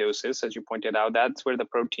amyloidosis, as you pointed out. That's where the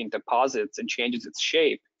protein deposits and changes its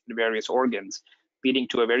shape in various organs, leading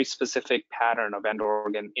to a very specific pattern of end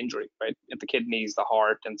organ injury, right? At the kidneys, the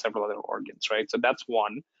heart, and several other organs, right? So that's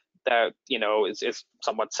one that, is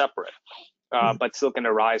somewhat separate, but still can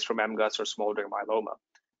arise from MGUS or smoldering myeloma.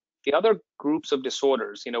 The other groups of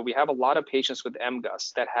disorders, we have a lot of patients with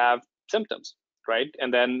MGUS that have symptoms, right?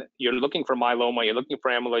 And then you're looking for myeloma, you're looking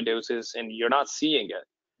for amyloidosis, and you're not seeing it,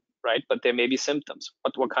 right? But there may be symptoms.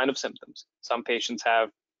 But what kind of symptoms? Some patients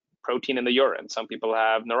have protein in the urine. Some people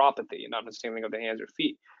have neuropathy, not tingling of the hands or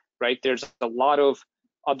feet, right? There's a lot of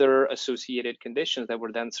other associated conditions that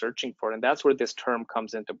we're then searching for, and that's where this term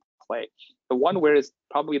comes into play. The one where it's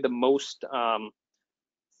probably the most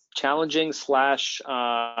challenging /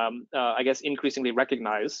 I guess increasingly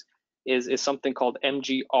recognized is something called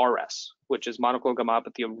MGRS, which is monoclonal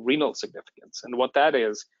gammopathy of renal significance. And what that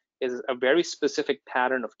is a very specific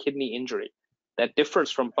pattern of kidney injury that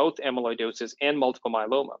differs from both amyloidosis and multiple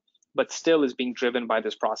myeloma, but still is being driven by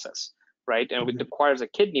this process, right? And it requires a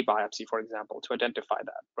kidney biopsy, for example, to identify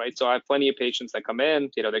that, right? So I have plenty of patients that come in,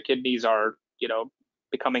 their kidneys are,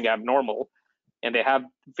 becoming abnormal, and they have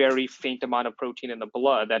very faint amount of protein in the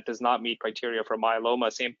blood that does not meet criteria for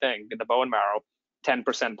myeloma. Same thing in the bone marrow,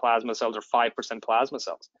 10% plasma cells or 5% plasma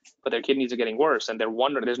cells, but their kidneys are getting worse, and they're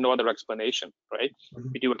wondering, there's no other explanation, right?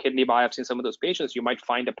 If you do a kidney biopsy in some of those patients, you might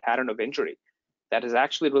find a pattern of injury that is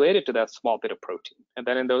actually related to that small bit of protein. And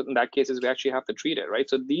then in that cases, we actually have to treat it, right?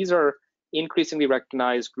 So these are increasingly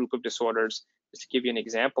recognized group of disorders, just to give you an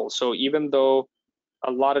example. So even though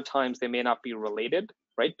a lot of times they may not be related,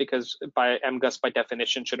 right? Because by MGUS by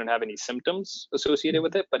definition shouldn't have any symptoms associated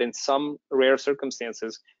with it, but in some rare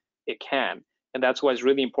circumstances, it can. And that's why it's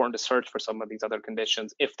really important to search for some of these other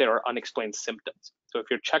conditions if there are unexplained symptoms. So if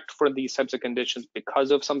you're checked for these types of conditions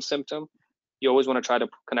because of some symptom, you always want to try to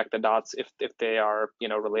connect the dots if they are,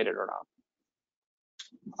 related or not.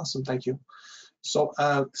 Awesome, thank you. So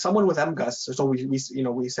someone with MGUS, so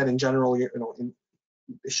we said in general, it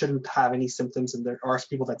shouldn't have any symptoms, and there are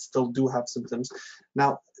people that still do have symptoms.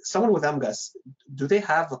 Now, someone with MGUS, do they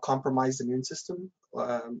have a compromised immune system?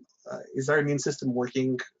 Is their immune system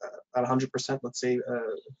working at 100%, let's say,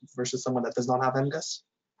 versus someone that does not have MGUS?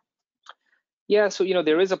 Yeah, so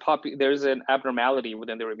there is an abnormality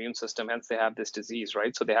within their immune system, hence they have this disease,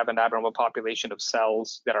 right? So they have an abnormal population of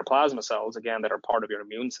cells that are plasma cells, again, that are part of your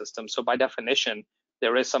immune system. So by definition,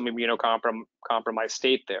 there is some immunocompromised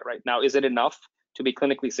state there, right? Now, is it enough to be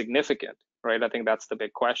clinically significant, right? I think that's the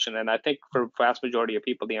big question. And I think for vast majority of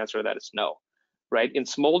people, the answer to that is no, right? In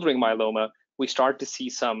smoldering myeloma, we start to see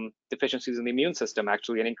some deficiencies in the immune system,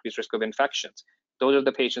 actually an increased risk of infections. Those are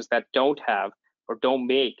the patients that don't have or don't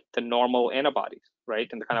make the normal antibodies, right?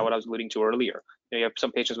 And kind of what I was alluding to earlier. You have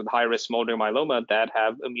some patients with high-risk smoldering myeloma that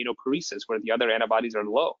have immunoparesis, where the other antibodies are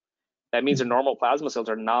low. That means the normal plasma cells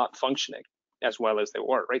are not functioning as well as they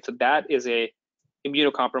were, right? So that is a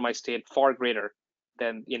immunocompromised state far greater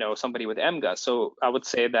than somebody with MGUS. So I would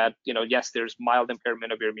say that yes, there's mild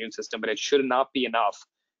impairment of your immune system, but it should not be enough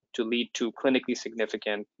to lead to clinically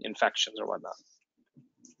significant infections or whatnot.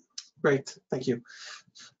 Great, thank you.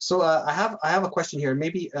 So I have a question here.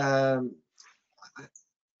 Maybe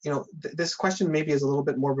this question maybe is a little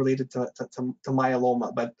bit more related to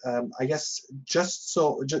myeloma, but I guess just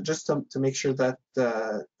to make sure that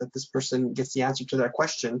this person gets the answer to their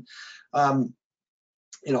question,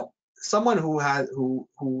 someone who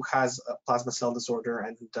has a plasma cell disorder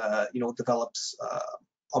and develops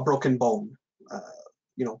a broken bone,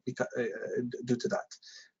 because, due to that,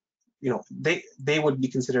 they would be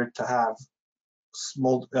considered to have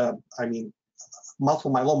multiple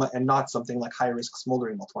myeloma and not something like high-risk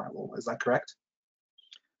smoldering multiple myeloma. Is that correct?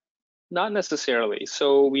 Not necessarily.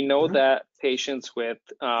 So we know that patients with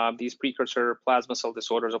these precursor plasma cell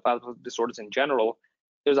disorders or plasma disorders in general,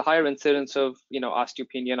 there's a higher incidence of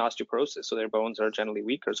osteopenia and osteoporosis. So their bones are generally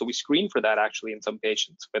weaker. So we screen for that actually in some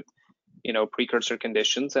patients with precursor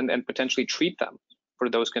conditions and potentially treat them for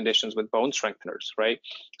those conditions with bone strengtheners, right?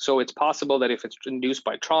 So it's possible that if it's induced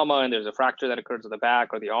by trauma and there's a fracture that occurs in the back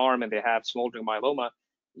or the arm and they have smoldering myeloma,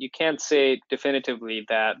 you can't say definitively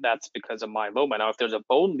that that's because of myeloma. Now, if there's a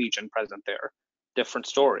bone lesion present there, different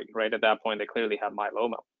story, right? At that point, they clearly have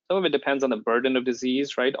myeloma. Some of it depends on the burden of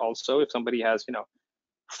disease, right? Also, if somebody has,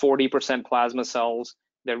 40% plasma cells,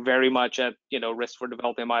 they're very much at, risk for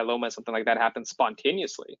developing myeloma. Something like that happens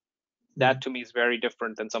spontaneously. That to me is very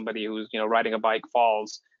different than somebody who's, riding a bike,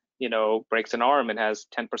 falls, breaks an arm and has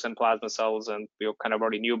 10% plasma cells, and we kind of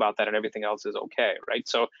already knew about that and everything else is okay, right?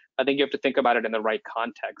 So I think you have to think about it in the right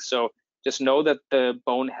context. So just know that the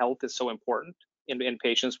bone health is so important in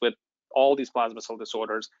patients with all these plasma cell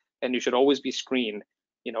disorders, and you should always be screened,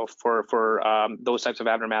 for those types of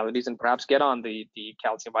abnormalities, and perhaps get on the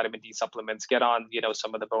calcium, vitamin D supplements, get on,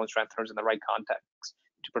 some of the bone strengtheners in the right context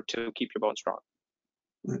to keep your bone strong.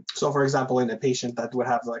 So, for example, in a patient that would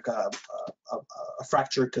have like a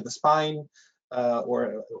fracture to the spine,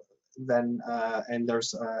 and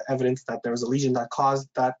there's evidence that there was a lesion that caused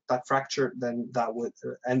that fracture, then that would,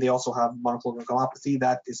 and they also have monoclonal gammopathy,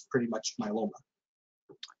 that is pretty much myeloma.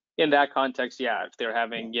 In that context, yeah, if they're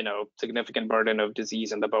having, significant burden of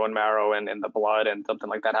disease in the bone marrow and in the blood and something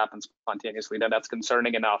like that happens spontaneously, then that's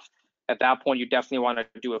concerning enough. At that point, you definitely want to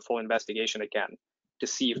do a full investigation again to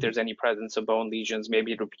see if there's any presence of bone lesions,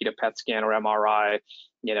 maybe repeat a PET scan or MRI,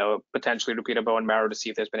 potentially repeat a bone marrow to see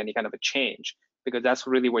if there's been any kind of a change, because that's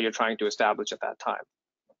really what you're trying to establish at that time.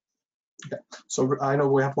 Okay, so I know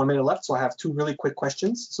we have 1 minute left, so I have two really quick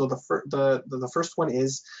questions. So the first one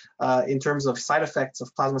is, in terms of side effects of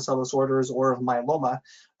plasma cell disorders or of myeloma,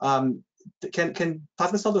 can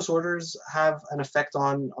plasma cell disorders have an effect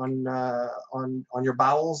on your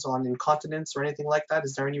bowels, on incontinence or anything like that?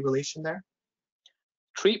 Is there any relation there?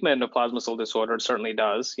 Treatment of plasma cell disorders certainly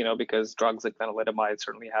does, because drugs like lenalidomide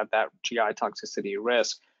certainly have that GI toxicity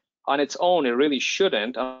risk. On its own, it really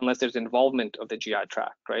shouldn't unless there's involvement of the GI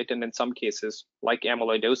tract, right? And in some cases, like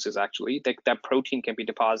amyloidosis, actually, that protein can be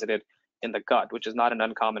deposited in the gut, which is not an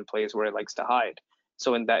uncommon place where it likes to hide.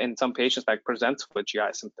 So in some patients, that presents with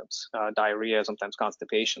GI symptoms, diarrhea, sometimes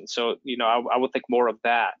constipation. So, I would think more of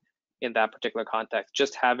that in that particular context.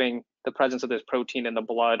 Just having the presence of this protein in the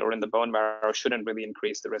blood or in the bone marrow shouldn't really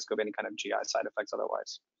increase the risk of any kind of GI side effects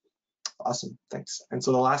otherwise. Awesome, thanks. And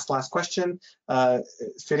so the last question,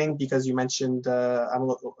 fitting because you mentioned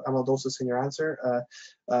amyloidosis in your answer.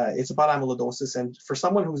 It's about amyloidosis, and for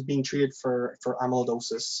someone who's being treated for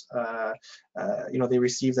amyloidosis, they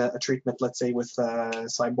receive a treatment, let's say with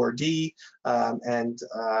Cybor D, and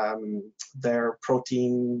their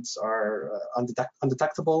proteins are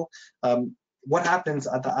undetectable. What happens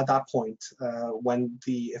at that point when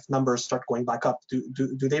if numbers start going back up?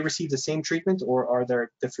 Do they receive the same treatment, or are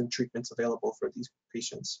there different treatments available for these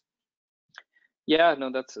patients? Yeah,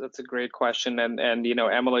 no, that's a great question. And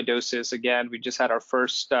amyloidosis, again, we just had our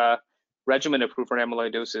first regimen approved for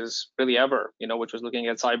amyloidosis really ever, which was looking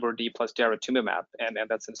at Cybor D plus daratumumab, and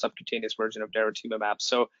that's a subcutaneous version of daratumumab.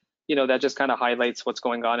 So that just kind of highlights what's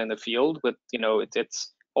going on in the field. With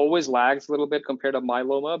it's always lags a little bit compared to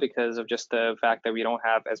myeloma because of just the fact that we don't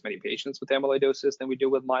have as many patients with amyloidosis than we do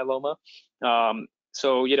with myeloma.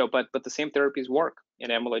 So but the same therapies work in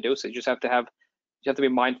amyloidosis. You have to be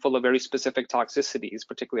mindful of very specific toxicities,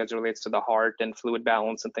 particularly as it relates to the heart and fluid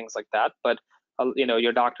balance and things like that. But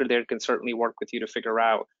your doctor there can certainly work with you to figure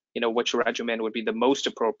out which regimen would be the most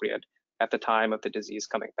appropriate at the time of the disease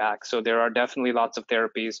coming back. So there are definitely lots of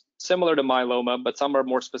therapies similar to myeloma, but some are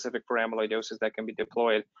more specific for amyloidosis that can be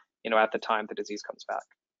deployed, at the time the disease comes back.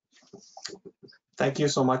 Thank you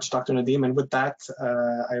so much, Dr. Nadeem. And with that,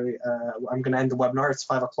 I'm going to end the webinar. It's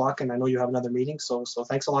 5 o'clock, and I know you have another meeting. So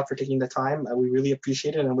thanks a lot for taking the time. We really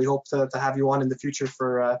appreciate it, and we hope to have you on in the future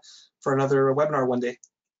for another webinar one day.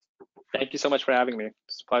 Thank you so much for having me.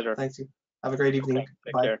 It's a pleasure. Thank you. Have a great evening. Okay,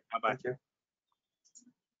 take care. Bye-bye. Thank you.